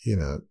can,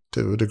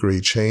 to a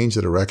degree, change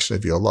the direction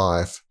of your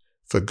life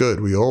for good.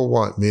 We all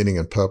want meaning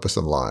and purpose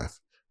in life.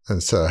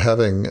 And so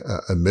having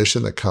a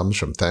mission that comes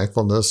from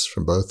thankfulness,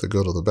 from both the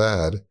good or the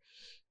bad,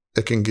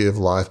 it can give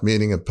life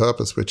meaning and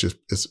purpose, which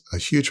is a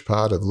huge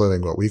part of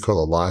living what we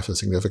call a life of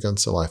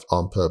significance, a life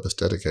on purpose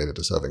dedicated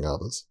to serving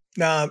others.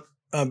 Now,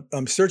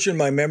 I'm searching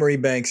my memory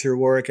banks here,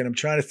 Warwick, and I'm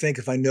trying to think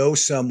if I know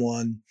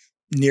someone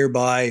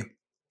nearby,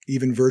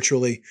 even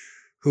virtually,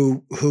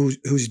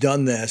 who's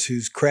done this,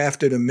 who's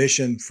crafted a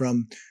mission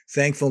from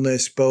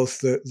thankfulness,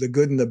 both the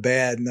good and the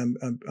bad. And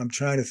I'm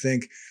trying to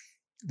think,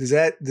 does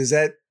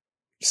that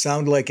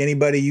sound like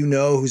anybody you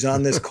know who's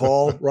on this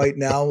call right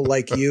now,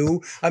 like you?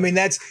 I mean,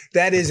 that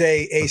is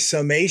a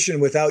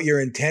summation without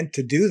your intent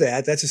to do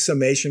that. That's a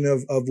summation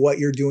of what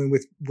you're doing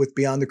with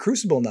Beyond the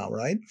Crucible now,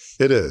 right?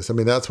 It is. I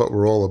mean, that's what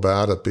we're all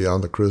about at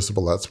Beyond the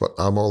Crucible. That's what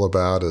I'm all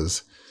about,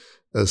 as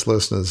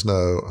listeners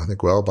know, I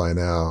think well by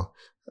now,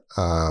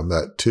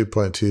 that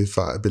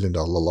 $2.25 billion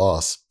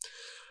loss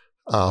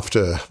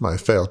after my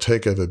failed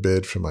takeover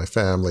bid from my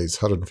family's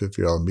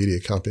 150-year-old media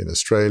company in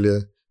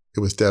Australia. It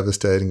was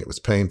devastating. It was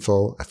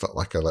painful. I felt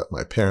like I let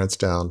my parents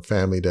down,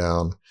 family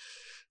down,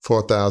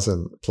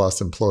 4,000 plus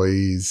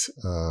employees,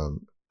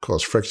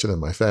 caused friction in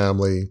my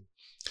family.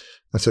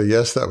 And so,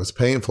 yes, that was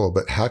painful,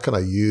 but how can I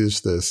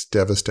use this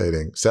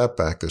devastating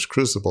setback, this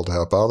crucible, to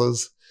help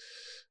others?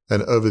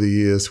 And over the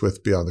years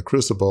with Beyond the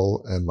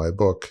Crucible and my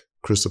book,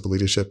 Crucible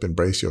Leadership,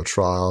 Embrace Your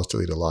Trials to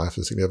Lead a Life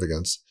of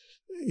Significance,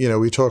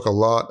 we talk a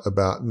lot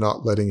about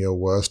not letting your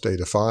worst day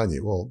define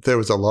you. Well, there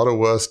was a lot of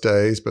worst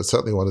days, but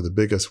certainly one of the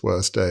biggest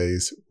worst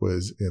days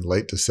was in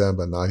late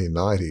December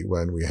 1990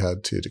 when we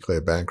had to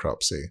declare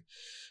bankruptcy.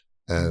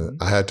 And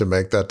I had to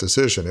make that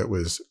decision. It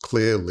was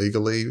clear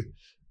legally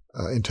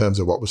in terms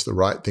of what was the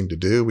right thing to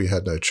do. We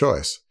had no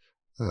choice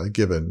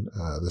given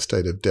the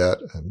state of debt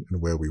and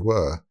where we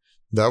were.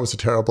 That was a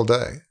terrible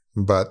day,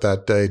 but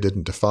that day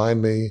didn't define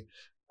me.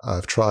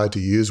 I've tried to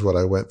use what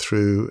I went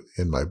through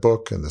in my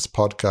book and this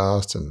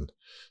podcast and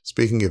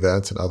speaking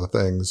events and other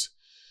things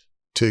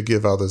to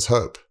give others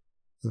hope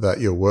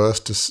that your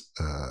worst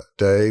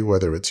day,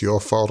 whether it's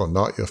your fault or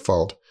not your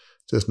fault,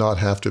 does not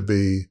have to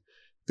be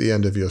the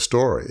end of your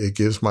story. It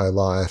gives my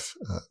life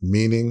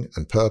meaning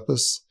and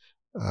purpose.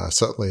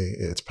 Certainly,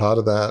 it's part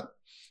of that.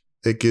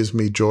 It gives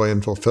me joy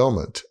and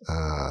fulfillment.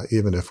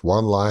 Even if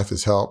one life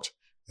is helped,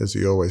 as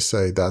we always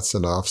say, that's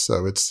enough.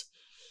 So it's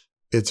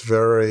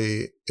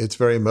very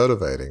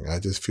motivating. I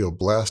just feel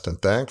blessed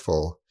and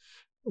thankful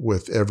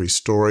with every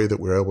story that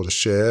we're able to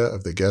share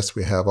of the guests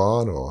we have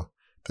on, or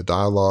the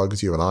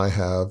dialogues you and I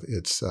have.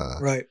 It's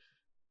right.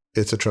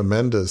 It's a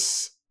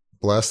tremendous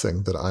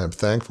blessing that I am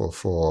thankful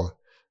for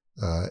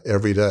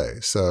every day.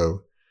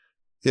 So,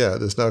 yeah,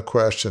 there's no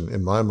question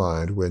in my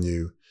mind when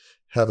you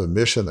have a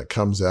mission that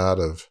comes out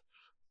of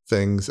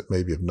things that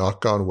maybe have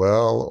not gone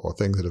well or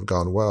things that have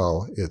gone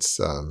well.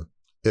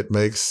 It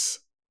makes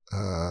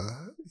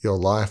your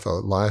life a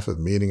life of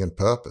meaning and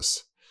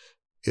purpose.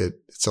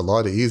 It's a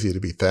lot easier to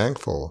be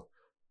thankful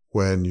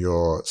when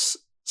you're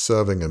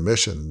serving a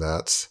mission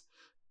that's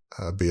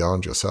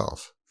beyond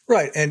yourself.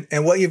 Right.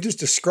 And what you've just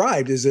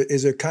described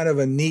is a kind of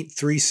a neat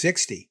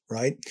 360,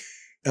 right?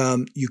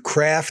 You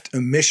craft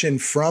a mission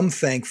from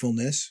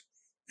thankfulness.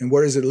 And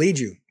where does it lead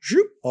you?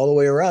 All the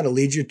way around. It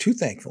leads you to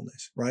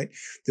thankfulness, right?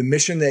 The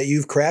mission that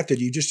you've crafted,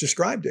 you just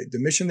described it. The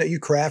mission that you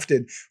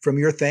crafted from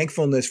your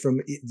thankfulness,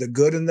 from the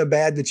good and the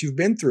bad that you've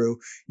been through,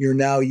 you're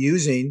now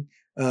using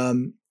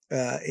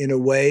in a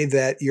way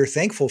that you're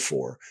thankful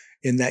for,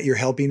 in that you're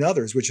helping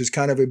others, which is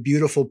kind of a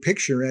beautiful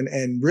picture.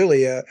 And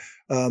really,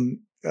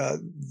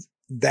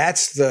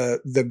 that's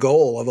the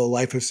goal of a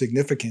life of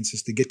significance,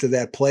 is to get to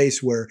that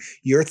place where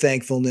your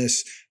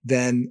thankfulness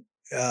then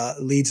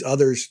leads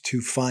others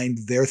to find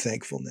their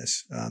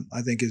thankfulness.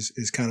 I think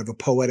is kind of a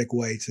poetic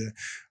way to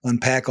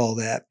unpack all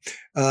that.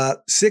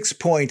 6th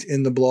point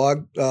in the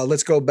blog.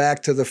 Let's go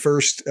back to the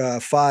first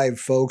 5,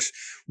 folks.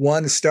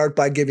 1, start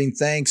by giving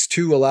thanks.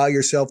 2, allow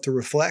yourself to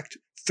reflect.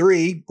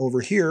 3,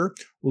 over here,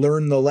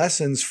 learn the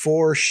lessons.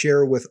 4,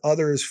 share with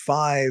others.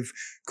 5,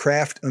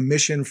 craft a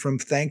mission from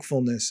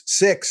thankfulness.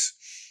 6,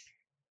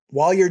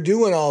 while you're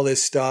doing all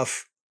this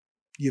stuff,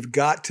 you've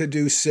got to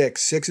do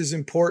 6. 6 is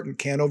important.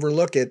 Can't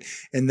overlook it.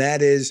 And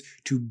that is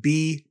to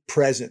be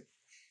present.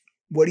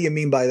 What do you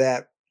mean by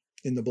that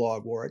in the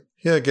blog, Warwick?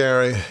 Yeah,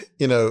 Gary,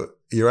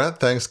 you're at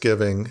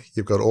Thanksgiving.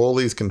 You've got all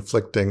these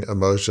conflicting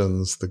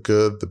emotions, the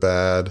good, the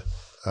bad,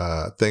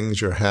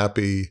 things you're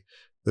happy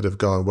that have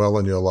gone well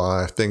in your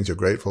life, things you're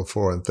grateful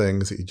for, and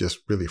things that you're just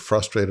really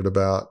frustrated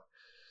about.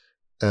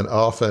 And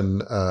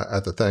often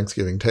at the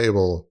Thanksgiving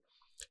table,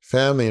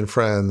 family and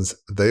friends,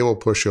 they will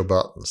push your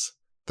buttons.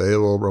 They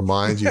will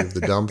remind you of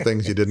the dumb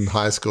things you did in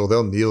high school.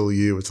 They'll needle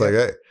you. It's like,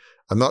 hey,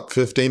 I'm not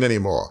 15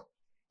 anymore.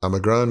 I'm a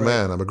grown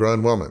man. I'm a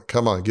grown woman.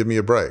 Come on, give me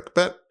a break.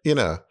 But,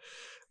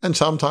 and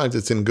sometimes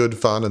it's in good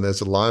fun, and there's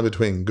a line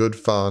between good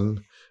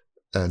fun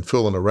and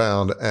fooling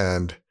around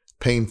and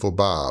painful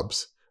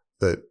barbs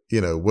that,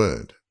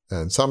 wound.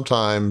 And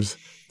sometimes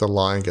the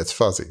line gets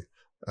fuzzy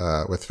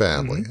with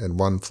family, and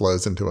one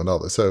flows into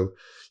another. So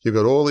you've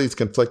got all these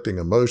conflicting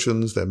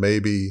emotions. There may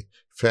be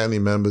family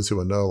members who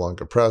are no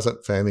longer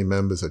present, family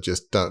members that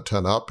just don't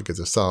turn up because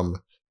of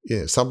something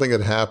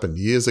that happened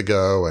years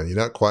ago, and you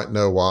don't quite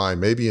know why.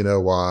 Maybe you know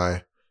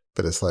why,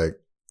 but it's like,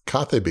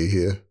 can't they be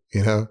here?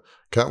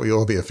 Can't we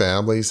all be a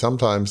family?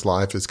 Sometimes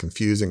life is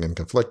confusing and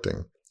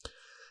conflicting.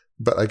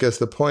 But I guess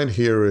the point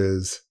here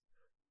is,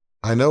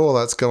 I know all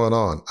that's going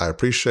on. I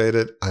appreciate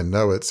it. I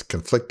know it's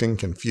conflicting,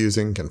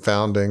 confusing,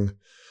 confounding,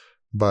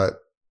 but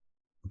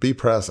be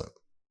present.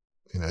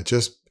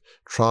 Just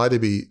try to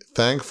be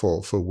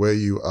thankful for where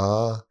you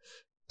are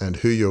and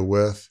who you're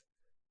with,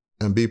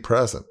 and be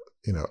present.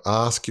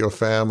 Ask your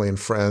family and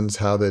friends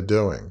how they're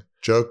doing.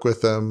 Joke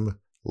with them,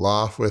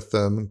 laugh with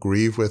them,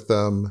 grieve with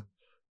them,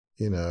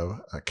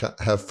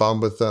 have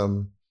fun with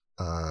them.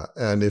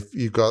 And if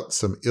you've got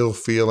some ill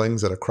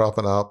feelings that are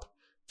cropping up,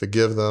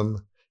 forgive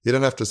them. You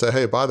don't have to say,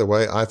 hey, by the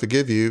way, I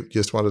forgive you.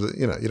 Just wanted to,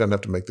 you don't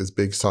have to make this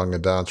big song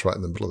and dance right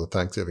in the middle of the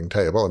Thanksgiving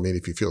table. I mean,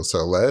 if you feel so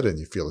led and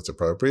you feel it's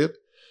appropriate,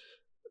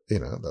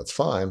 that's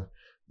fine.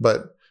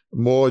 But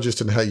more just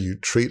in how you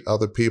treat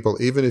other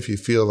people, even if you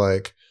feel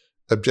like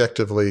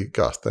objectively,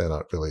 gosh, they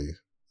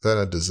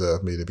don't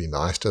deserve me to be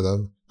nice to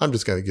them. I'm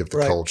just going to give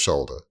the cold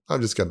shoulder.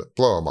 I'm just going to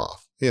blow them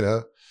off.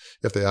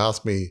 If they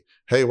ask me,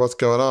 hey, what's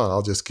going on?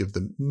 I'll just give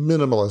the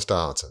minimalist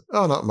answer.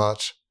 Oh, not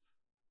much.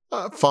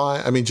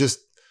 Fine. I mean, just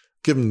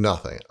give them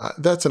nothing.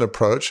 That's an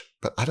approach,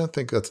 but I don't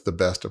think that's the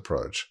best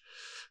approach.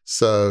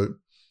 So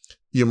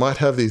you might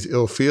have these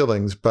ill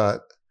feelings,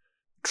 but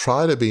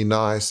try to be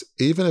nice,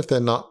 even if they're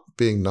not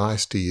being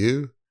nice to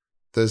you.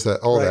 There's that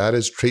old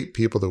adage, treat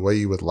people the way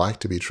you would like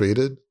to be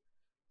treated,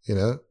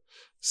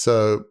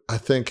 So I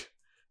think,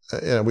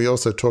 we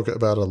also talk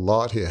about a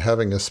lot here,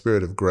 having a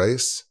spirit of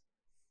grace,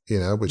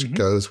 which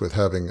goes with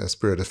having a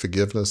spirit of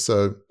forgiveness.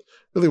 So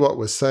really what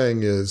we're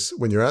saying is,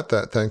 when you're at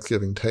that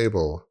Thanksgiving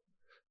table,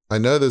 I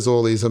know there's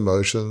all these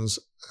emotions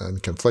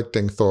and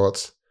conflicting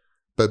thoughts,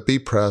 but be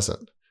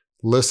present.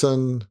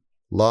 Listen,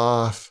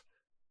 laugh,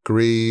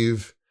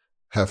 grieve,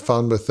 have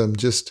fun with them.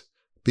 Just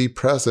be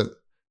present,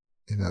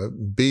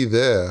 be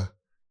there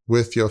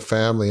with your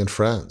family and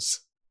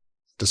friends,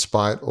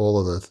 despite all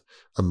of the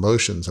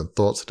emotions and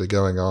thoughts that are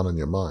going on in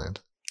your mind.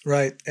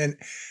 Right. And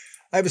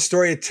I have a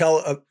story to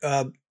tell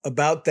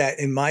about that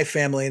in my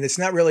family, and it's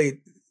not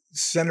really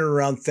centered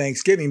around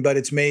Thanksgiving, but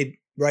it's made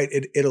right?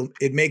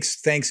 It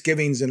makes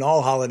Thanksgivings and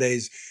all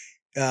holidays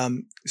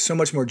so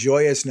much more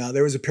joyous now.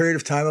 There was a period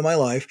of time in my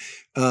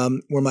life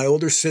where my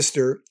older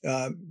sister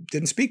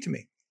didn't speak to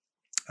me.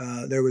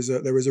 There was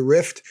a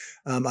rift.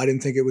 I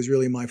didn't think it was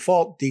really my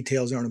fault.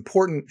 Details aren't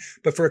important.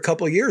 But for a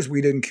couple of years,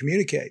 we didn't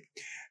communicate.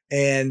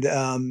 And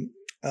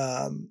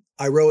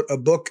I wrote a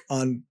book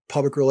on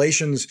public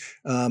relations.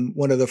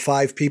 One of the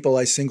 5 people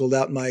I singled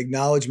out in my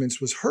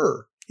acknowledgments was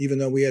her, even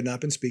though we had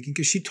not been speaking,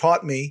 because she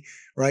taught me,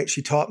 right?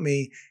 She taught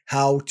me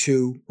how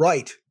to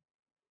write,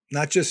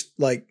 not just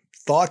like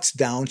thoughts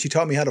down. She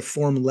taught me how to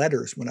form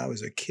letters when I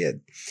was a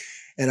kid.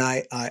 And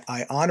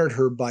I honored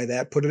her by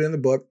that, put it in the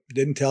book,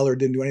 didn't tell her,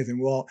 didn't do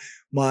anything. Well,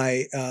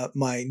 my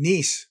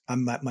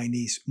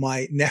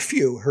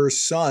nephew, her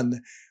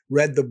son,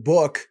 read the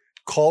book,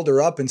 called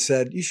her up and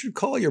said, you should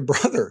call your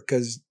brother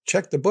because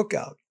check the book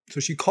out. So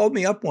she called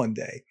me up one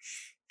day,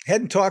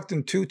 hadn't talked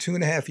in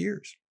 2.5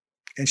 years.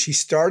 And she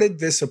started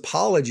this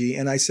apology.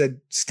 And I said,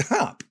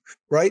 stop,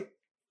 right?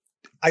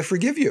 I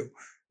forgive you.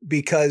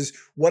 Because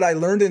what I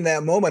learned in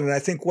that moment, and I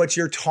think what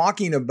you're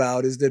talking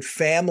about, is that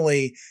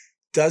family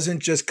doesn't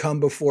just come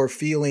before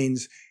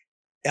feelings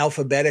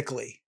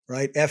alphabetically,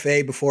 right?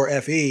 F-A before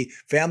F-E.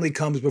 Family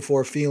comes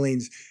before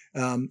feelings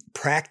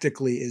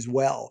practically as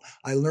well.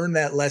 I learned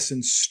that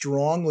lesson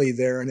strongly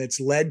there, and it's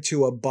led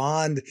to a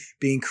bond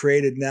being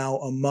created now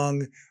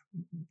among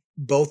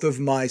both of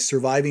my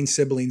surviving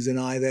siblings and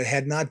I that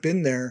had not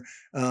been there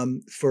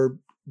for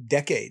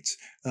decades.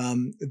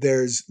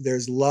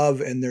 There's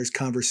love and there's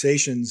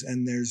conversations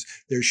and there's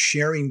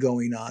sharing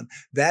going on.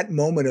 That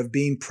moment of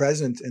being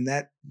present, and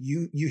that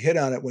you hit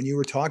on it when you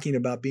were talking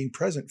about being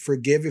present.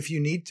 Forgive if you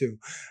need to.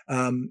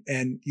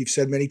 And you've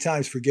said many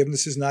times,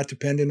 forgiveness is not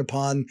dependent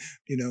upon,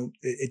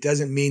 it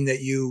doesn't mean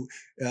that you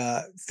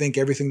think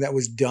everything that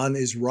was done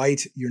is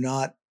right. You're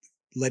not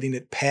letting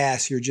it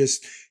pass. You're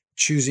just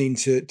choosing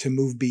to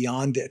move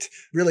beyond it.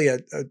 Really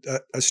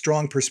a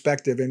strong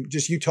perspective. And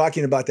just you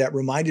talking about that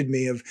reminded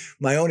me of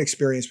my own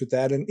experience with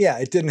that. And yeah,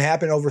 it didn't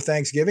happen over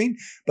Thanksgiving,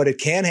 but it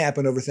can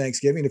happen over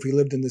Thanksgiving. If we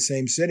lived in the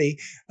same city,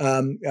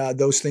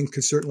 those things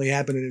could certainly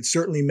happen. And it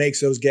certainly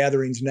makes those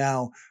gatherings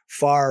now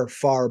far,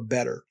 far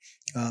better.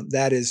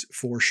 That is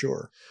for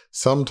sure.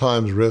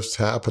 Sometimes rifts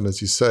happen,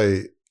 as you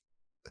say.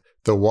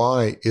 The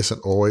why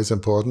isn't always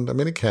important. I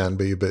mean, it can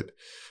be, but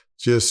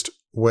just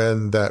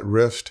when that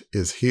rift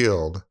is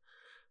healed,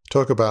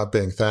 talk about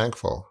being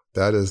thankful.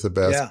 That is the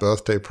best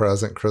birthday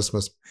present,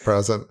 Christmas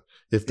present.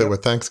 If there were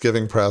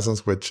Thanksgiving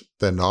presents, which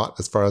they're not,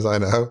 as far as I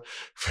know,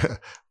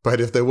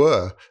 but if there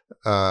were,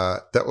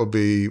 that would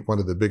be one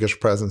of the biggest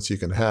presents you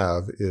can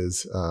have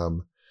is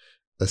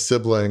a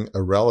sibling,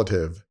 a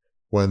relative,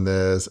 when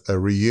there's a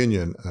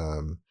reunion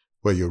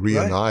where you're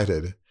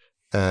reunited. Right.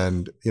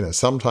 And,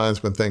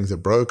 sometimes when things are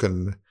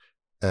broken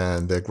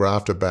and they're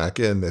grafted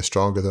back in, they're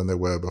stronger than they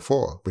were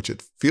before, which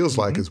it feels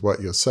like is what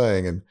you're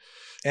saying. And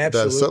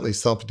absolutely. That's certainly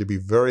something to be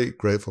very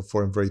grateful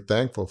for and very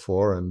thankful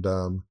for. And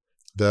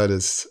that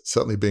is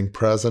certainly being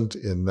present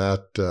in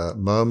that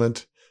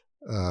moment.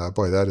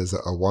 Boy, that is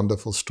a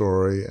wonderful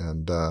story.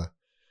 And,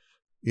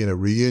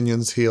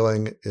 reunions,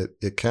 healing,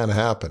 it can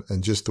happen.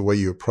 And just the way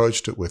you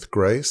approached it with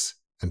grace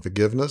and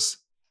forgiveness,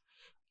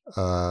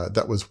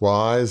 that was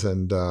wise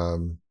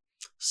and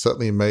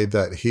certainly made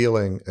that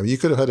healing. I mean, you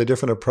could have had a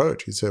different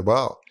approach. You said,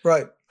 well,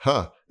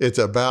 it's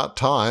about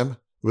time.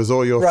 It was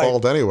all your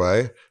fault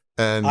anyway.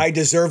 And I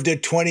deserved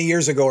it 20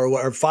 years ago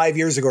or 5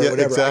 years ago or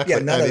whatever.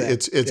 Exactly. None of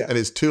that. And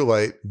it's too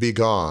late. Be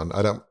gone.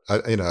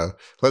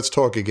 Let's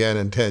talk again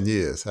in 10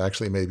 years.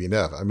 Actually, maybe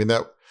never. I mean,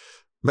 that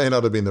may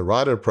not have been the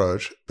right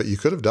approach, but you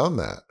could have done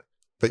that.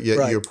 But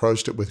yet you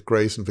approached it with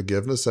grace and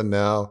forgiveness. And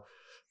now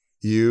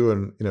you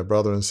and,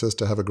 brother and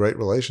sister have a great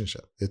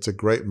relationship. It's a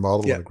great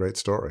model and a great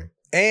story.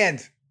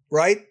 And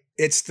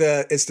it's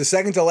the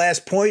second to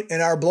last point in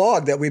our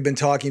blog that we've been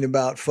talking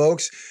about,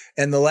 folks.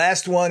 And the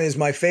last one is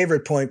my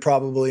favorite point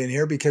probably in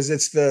here because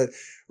it's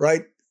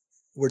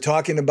we're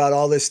talking about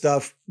all this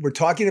stuff. We're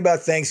talking about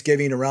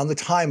Thanksgiving around the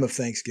time of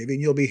Thanksgiving.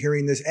 You'll be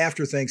hearing this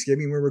after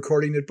Thanksgiving. We're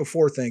recording it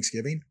before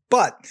Thanksgiving.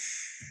 But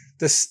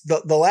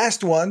the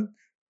last one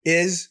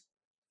is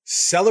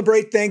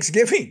celebrate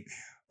Thanksgiving.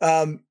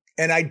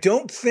 And I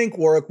don't think,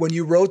 Warwick, when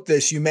you wrote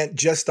this, you meant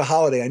just the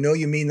holiday. I know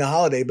you mean the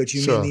holiday, but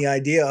you mean the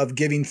idea of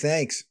giving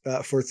thanks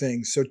for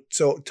things.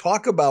 So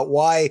talk about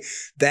why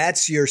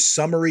that's your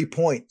summary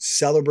point,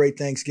 celebrate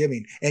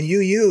Thanksgiving. And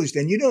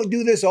you don't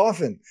do this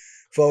often,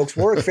 folks.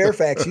 Warwick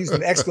Fairfax used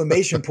an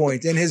exclamation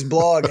point in his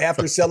blog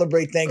after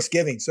celebrate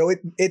Thanksgiving. So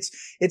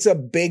it's a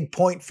big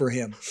point for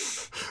him.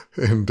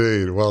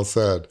 Indeed. Well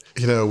said.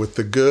 With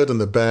the good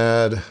and the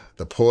bad,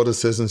 the poor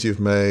decisions you've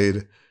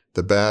made,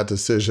 the bad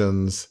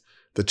decisions,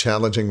 the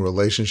challenging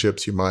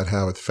relationships you might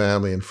have with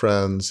family and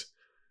friends,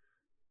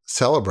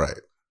 celebrate,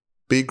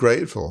 be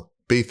grateful,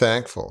 be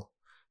thankful.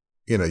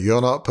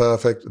 You're not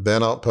perfect, they're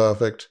not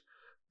perfect,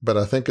 but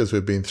I think as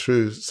we've been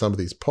through some of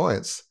these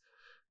points,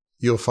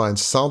 you'll find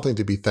something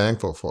to be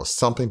thankful for,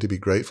 something to be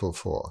grateful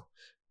for,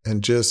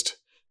 and just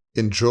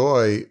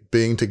enjoy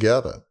being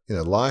together.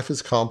 Life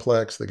is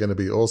complex. There are going to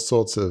be all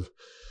sorts of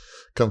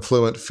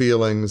confluent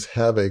feelings,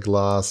 have a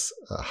glass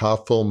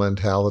half full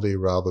mentality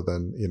rather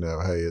than,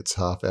 hey, it's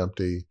half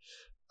empty.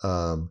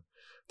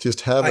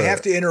 Just have. I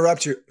have to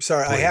interrupt you.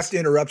 Sorry, Please. I have to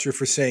interrupt you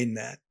for saying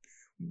that,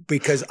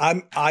 because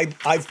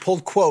I've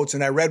pulled quotes,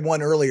 and I read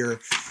one earlier.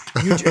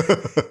 Here's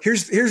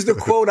the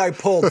quote I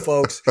pulled,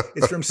 folks.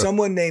 It's from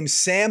someone named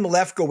Sam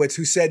Lefkowitz,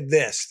 who said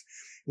this: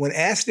 "When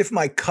asked if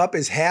my cup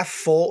is half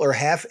full or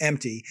half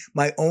empty,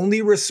 my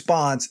only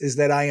response is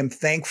that I am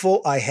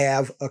thankful I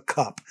have a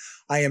cup."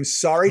 I am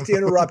sorry to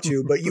interrupt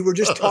you, but you were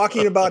just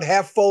talking about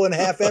half full and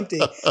half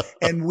empty,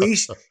 and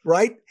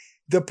right?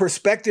 The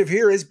perspective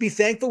here is be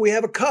thankful we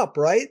have a cup,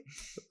 right?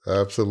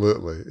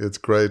 Absolutely. It's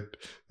great.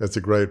 It's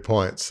a great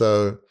point.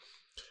 So,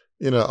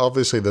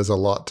 obviously there's a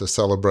lot to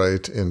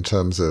celebrate in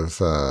terms of,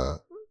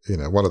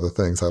 one of the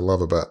things I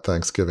love about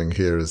Thanksgiving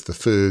here is the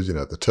food,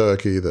 the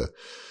turkey, the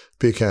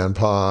pecan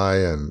pie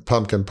and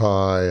pumpkin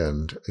pie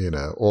and,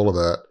 all of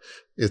that.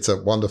 It's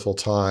a wonderful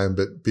time,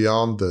 but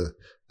beyond the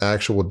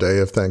actual day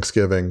of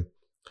Thanksgiving,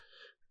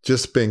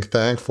 just being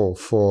thankful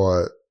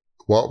for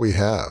what we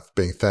have,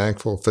 being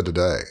thankful for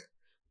today,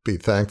 be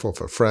thankful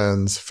for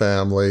friends,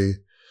 family,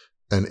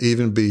 and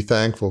even be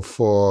thankful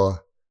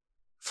for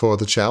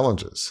the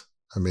challenges.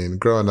 I mean,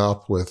 growing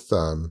up with,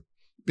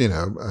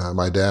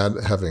 my dad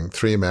having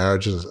 3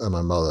 marriages and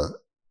my mother,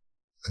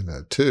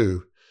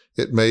 2,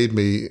 it made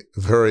me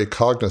very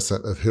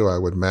cognizant of who I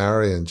would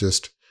marry, and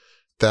just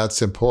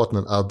that's important.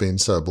 And I've been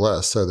so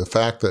blessed. So the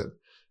fact that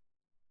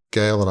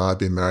Gail and I have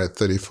been married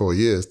 34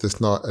 years, there's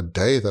not a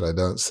day that I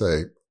don't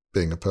say,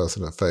 being a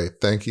person of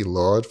faith, thank you,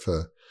 Lord,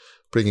 for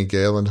bringing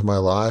Gail into my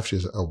life.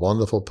 She's a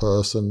wonderful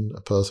person,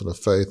 a person of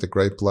faith, a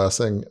great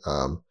blessing.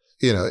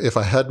 If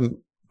I hadn't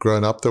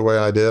grown up the way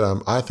I did,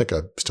 I think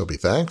I'd still be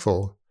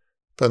thankful,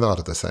 but not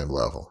at the same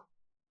level.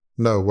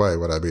 No way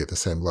would I be at the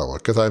same level,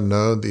 because I've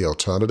known the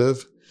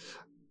alternative.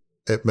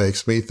 It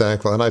makes me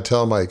thankful. And I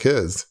tell my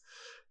kids,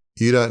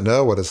 you don't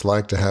know what it's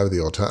like to have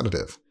the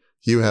alternative.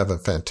 You have a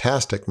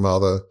fantastic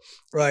mother.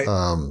 Right.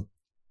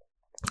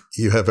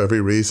 You have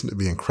every reason to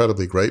be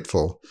incredibly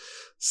grateful.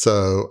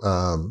 So,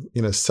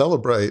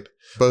 celebrate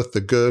both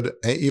the good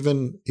and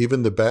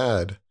even the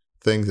bad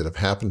things that have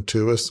happened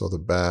to us, or the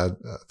bad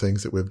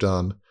things that we've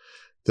done.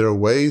 There are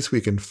ways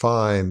we can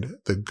find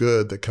the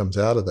good that comes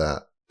out of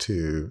that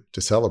to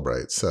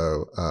celebrate.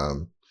 So,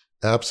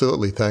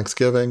 absolutely,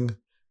 Thanksgiving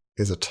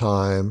is a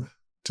time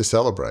to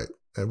celebrate,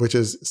 which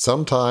is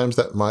sometimes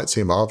that might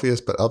seem obvious,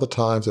 but other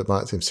times it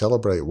might seem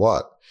celebrate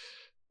what?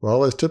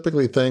 Well, there's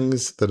typically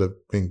things that have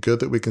been good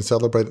that we can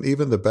celebrate, and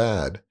even the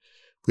bad,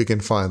 we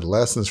can find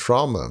lessons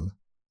from them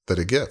that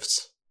are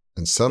gifts.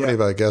 And so many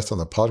of our guests on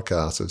the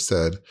podcast have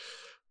said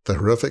the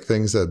horrific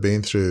things they've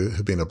been through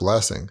have been a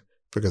blessing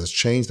because it's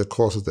changed the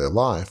course of their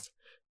life,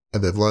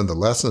 and they've learned the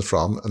lessons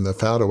from, and they've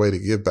found a way to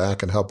give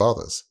back and help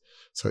others.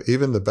 So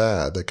even the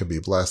bad, there can be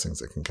blessings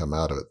that can come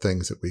out of it,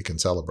 things that we can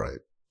celebrate.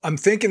 I'm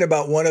thinking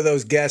about one of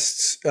those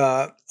guests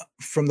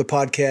from the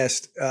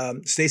podcast,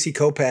 Stacy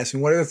Kopass,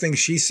 and one of the things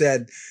she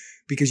said,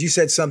 because you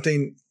said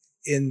something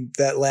in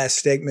that last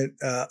statement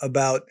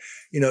about,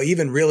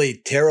 even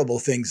really terrible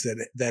things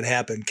that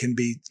happen can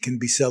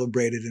be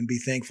celebrated and be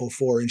thankful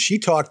for. And she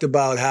talked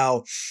about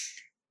how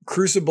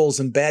crucibles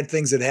and bad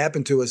things that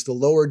happen to us, the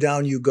lower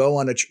down you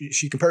go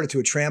she compared it to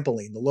a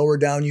trampoline. The lower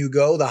down you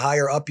go, the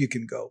higher up you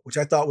can go, which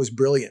I thought was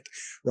brilliant,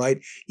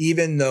 right?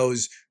 Even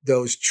those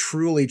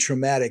truly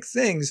traumatic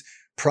things,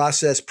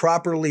 process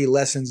properly,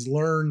 lessons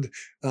learned,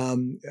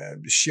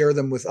 share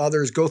them with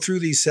others, go through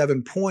these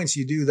 7 points.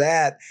 You do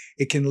that,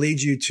 it can lead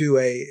you to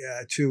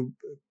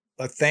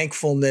a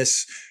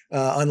thankfulness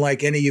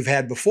unlike any you've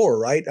had before,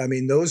 right? I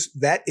mean,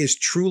 that is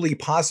truly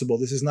possible.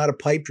 This is not a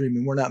pipe dream,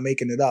 and we're not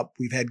making it up.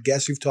 We've had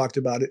guests who've talked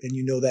about it, and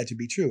you know that to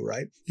be true,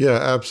 right? Yeah,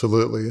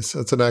 absolutely. It's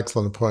an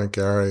excellent point,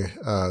 Gary.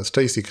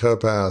 Stacy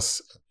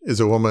Kopass is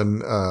a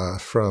woman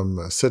from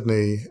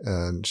Sydney,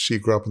 and she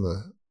grew up in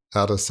the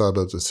outer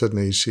suburbs of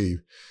Sydney. She,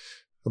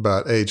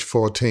 about age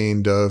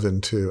 14, dove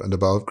into an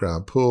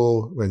above-ground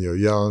pool. When you're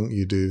young,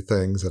 you do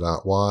things that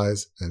aren't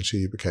wise, and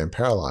she became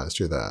paralyzed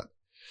through that,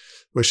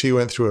 where she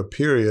went through a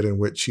period in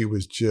which she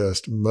was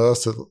just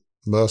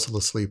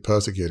mercilessly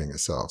persecuting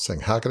herself,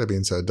 saying, how could I have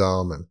been so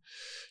dumb? And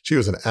she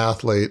was an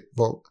athlete.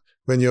 Well,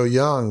 when you're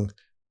young,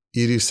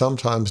 you do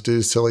sometimes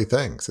do silly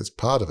things. It's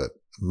part of it.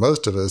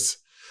 Most of us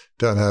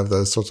don't have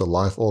those sorts of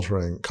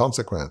life-altering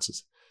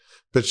consequences.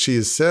 But she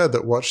has said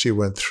that what she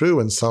went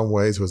through in some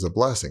ways was a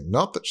blessing.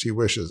 Not that she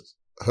wishes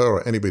her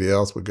or anybody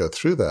else would go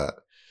through that,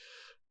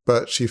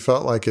 but she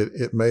felt like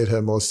it made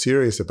her more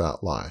serious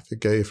about life. It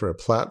gave her a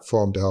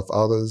platform to help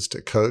others,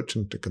 to coach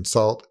and to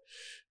consult.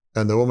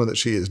 And the woman that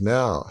she is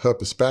now, her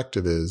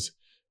perspective is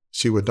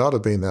she would not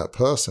have been that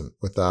person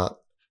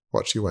without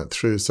what she went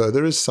through. So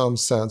there is some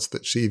sense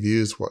that she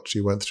views what she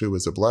went through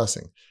as a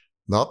blessing.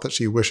 Not that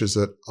she wishes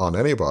it on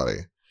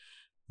anybody,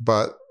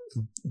 but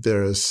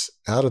there is,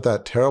 out of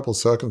that terrible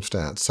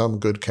circumstance, some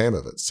good came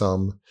of it,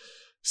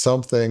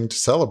 something to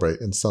celebrate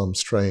in some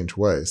strange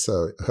way.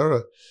 So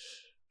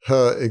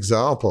her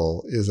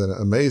example is an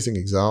amazing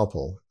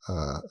example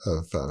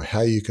of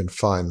how you can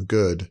find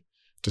good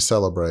to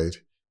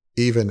celebrate,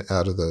 even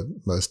out of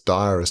the most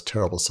direst,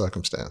 terrible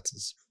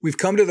circumstances. We've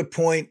come to the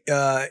point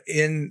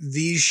in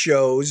these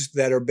shows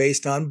that are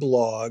based on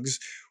blogs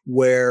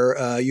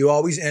where you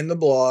always end the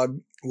blog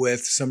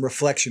with some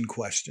reflection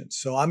questions.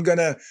 So I'm going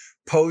to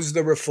pose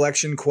the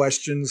reflection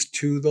questions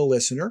to the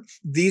listener.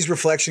 These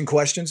reflection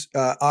questions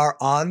are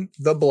on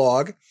the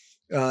blog.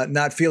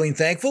 Not feeling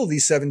thankful,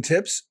 these 7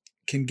 tips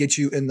can get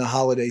you in the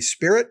holiday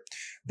spirit.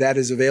 That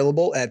is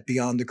available at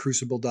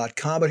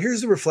beyondthecrucible.com. But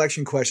here's the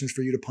reflection questions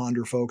for you to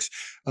ponder, folks,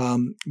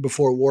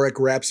 before Warwick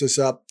wraps us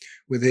up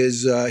with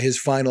his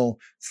final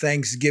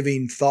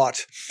Thanksgiving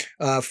thought.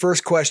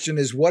 First question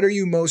is, what are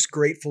you most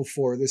grateful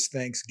for this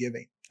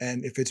Thanksgiving?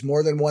 And if it's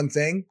more than one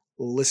thing,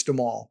 list them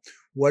all.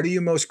 What are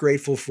you most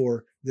grateful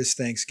for this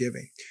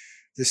Thanksgiving?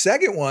 The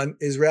second one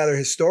is rather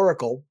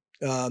historical.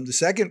 The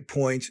second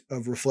point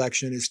of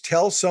reflection is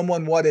tell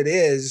someone what it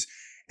is.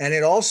 And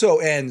it also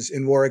ends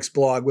in Warwick's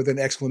blog with an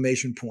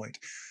exclamation point.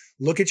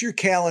 Look at your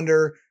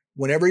calendar.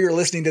 Whenever you're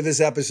listening to this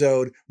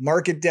episode,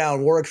 mark it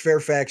down. Warwick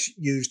Fairfax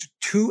used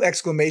 2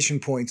 exclamation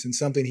points in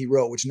something he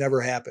wrote, which never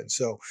happened.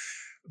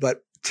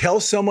 But tell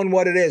someone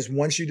what it is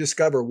once you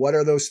discover what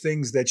are those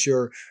things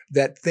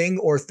that thing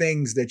or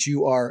things that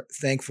you are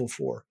thankful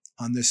for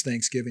on this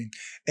Thanksgiving.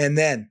 And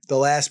then the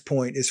last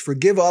point is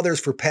forgive others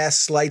for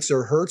past slights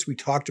or hurts. We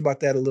talked about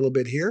that a little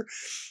bit here.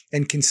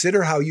 And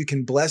consider how you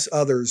can bless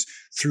others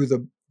through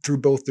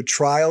both the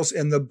trials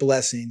and the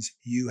blessings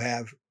you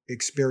have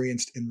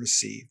experienced and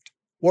received.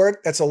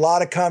 Warwick, that's a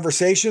lot of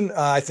conversation.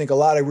 I think a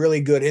lot of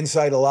really good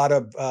insight, a lot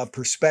of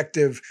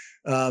perspective.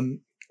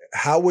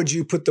 How would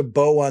you put the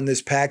bow on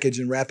this package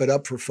and wrap it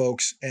up for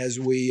folks as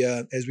we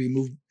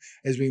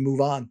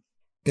move on?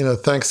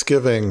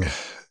 Thanksgiving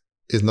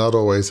is not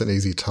always an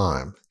easy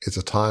time. It's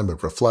a time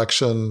of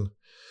reflection,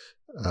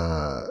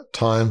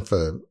 time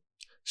for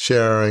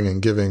sharing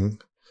and giving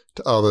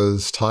to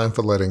others, time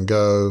for letting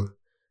go.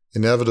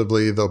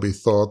 Inevitably, there'll be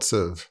thoughts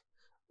of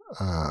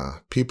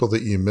people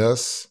that you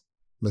miss,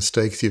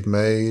 mistakes you've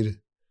made,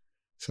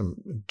 some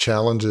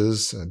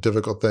challenges,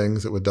 difficult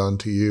things that were done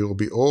to you. It will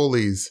be all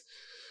these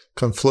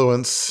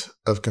confluence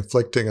of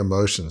conflicting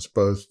emotions,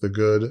 both the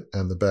good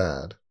and the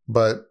bad.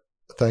 But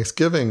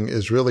Thanksgiving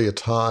is really a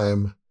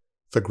time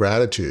for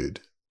gratitude,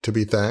 to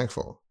be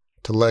thankful,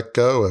 to let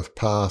go of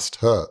past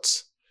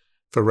hurts,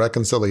 for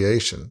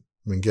reconciliation.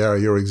 I mean,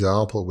 Gary, your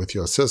example with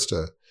your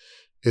sister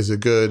is a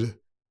good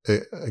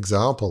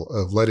example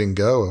of letting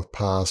go of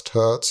past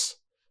hurts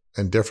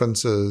and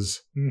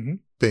differences,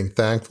 being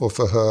thankful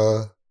for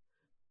her,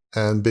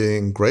 and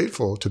being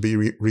grateful to be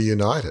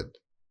reunited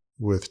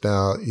with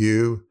now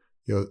you,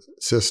 your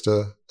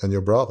sister, and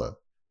your brother.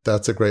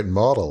 That's a great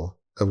model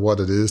of what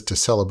it is to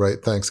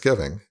celebrate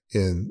Thanksgiving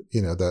in,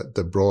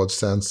 the broad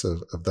sense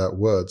of that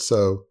word.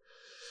 So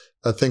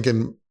I think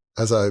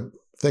as I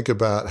think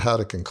about how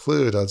to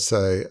conclude, I'd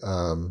say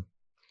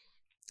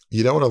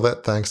you don't want to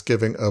let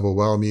Thanksgiving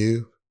overwhelm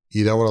you.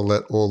 You don't want to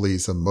let all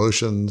these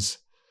emotions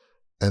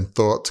and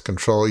thoughts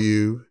control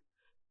you.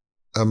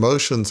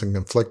 Emotions and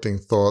conflicting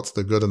thoughts,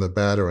 the good and the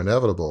bad, are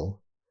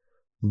inevitable,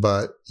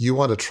 but you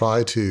want to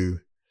try to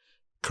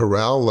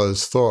corral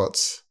those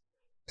thoughts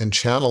and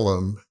channel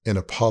them in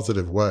a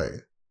positive way.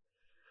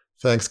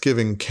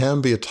 Thanksgiving can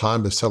be a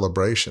time of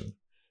celebration,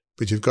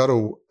 but you've got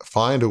to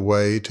find a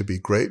way to be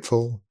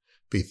grateful,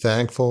 be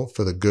thankful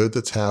for the good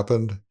that's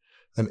happened,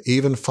 and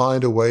even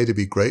find a way to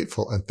be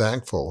grateful and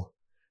thankful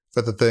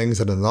for the things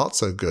that are not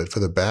so good, for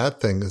the bad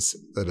things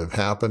that have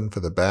happened, for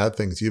the bad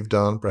things you've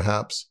done,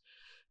 perhaps,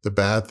 the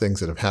bad things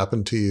that have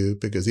happened to you,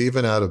 because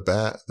even out of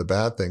the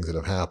bad things that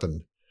have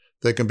happened,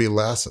 there can be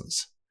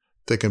lessons.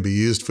 They can be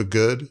used for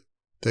good.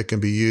 They can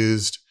be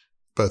used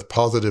both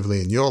positively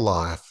in your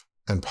life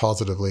and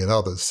positively in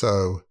others.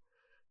 So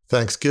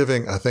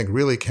Thanksgiving, I think,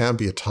 really can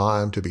be a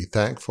time to be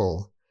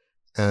thankful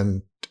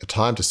and a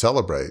time to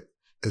celebrate.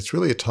 It's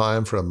really a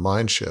time for a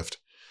mind shift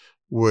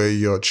where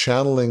you're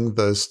channeling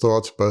those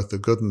thoughts, both the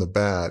good and the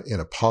bad, in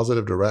a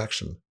positive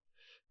direction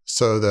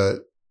so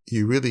that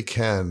you really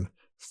can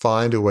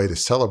find a way to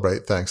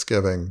celebrate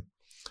Thanksgiving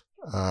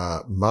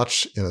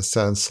much in a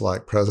sense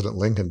like President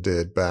Lincoln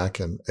did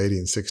back in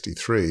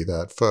 1863,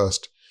 that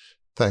first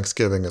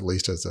Thanksgiving, at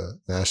least as a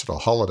national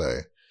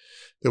holiday.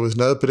 There was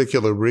no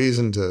particular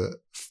reason to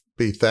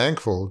be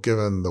thankful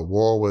given the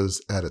war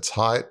was at its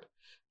height.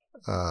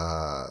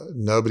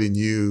 Nobody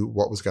knew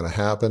what was going to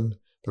happen.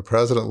 But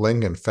President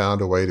Lincoln found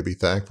a way to be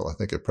thankful. I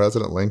think if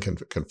President Lincoln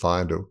can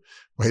find a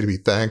way to be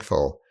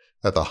thankful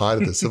at the height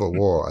of the Civil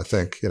War, I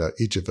think,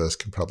 each of us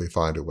can probably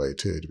find a way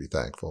too to be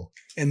thankful.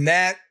 And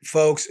that,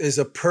 folks, is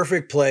a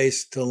perfect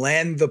place to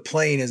land the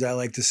plane, as I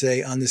like to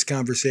say, on this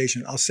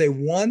conversation. I'll say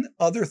one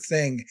other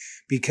thing,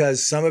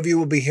 because some of you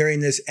will be hearing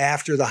this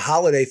after the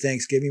holiday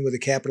Thanksgiving with a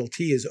capital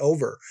T is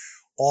over.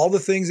 All the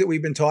things that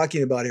we've been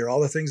talking about here,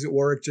 all the things that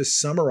Warwick just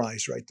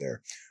summarized right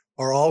there,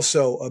 are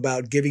also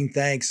about giving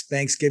thanks,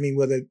 Thanksgiving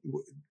with a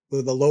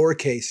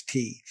lowercase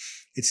t.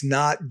 It's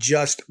not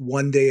just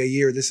one day a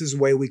year. This is a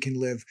way we can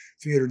live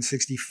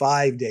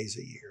 365 days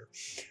a year.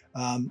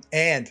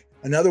 And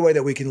another way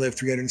that we can live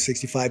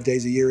 365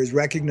 days a year is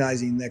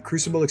recognizing that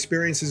crucible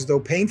experiences, though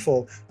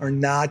painful, are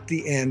not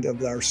the end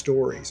of our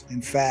stories.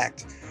 In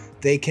fact,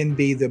 they can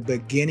be the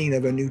beginning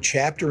of a new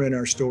chapter in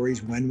our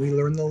stories when we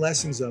learn the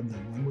lessons of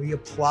them, when we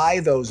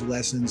apply those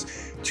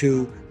lessons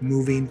to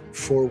moving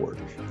forward.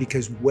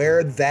 Because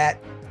where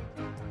that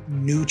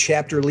new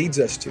chapter leads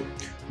us to,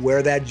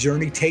 where that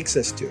journey takes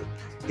us to,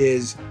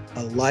 is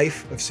a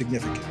life of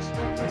significance.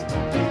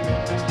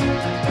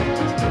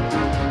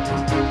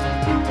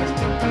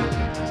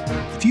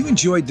 If you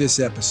enjoyed this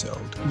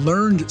episode,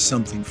 learned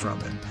something from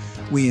it,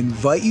 we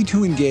invite you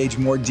to engage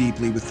more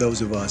deeply with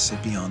those of us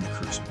at Beyond the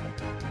Crucible.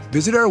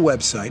 Visit our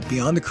website,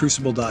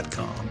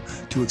 beyondthecrucible.com,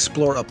 to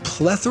explore a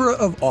plethora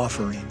of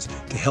offerings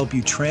to help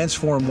you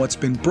transform what's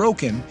been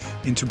broken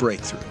into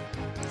breakthrough.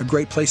 A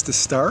great place to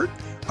start?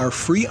 Our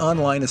free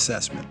online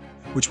assessment,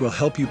 which will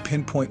help you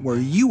pinpoint where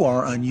you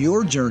are on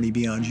your journey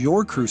beyond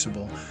your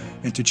crucible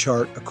and to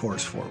chart a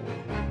course forward.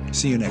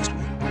 See you next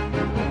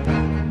week.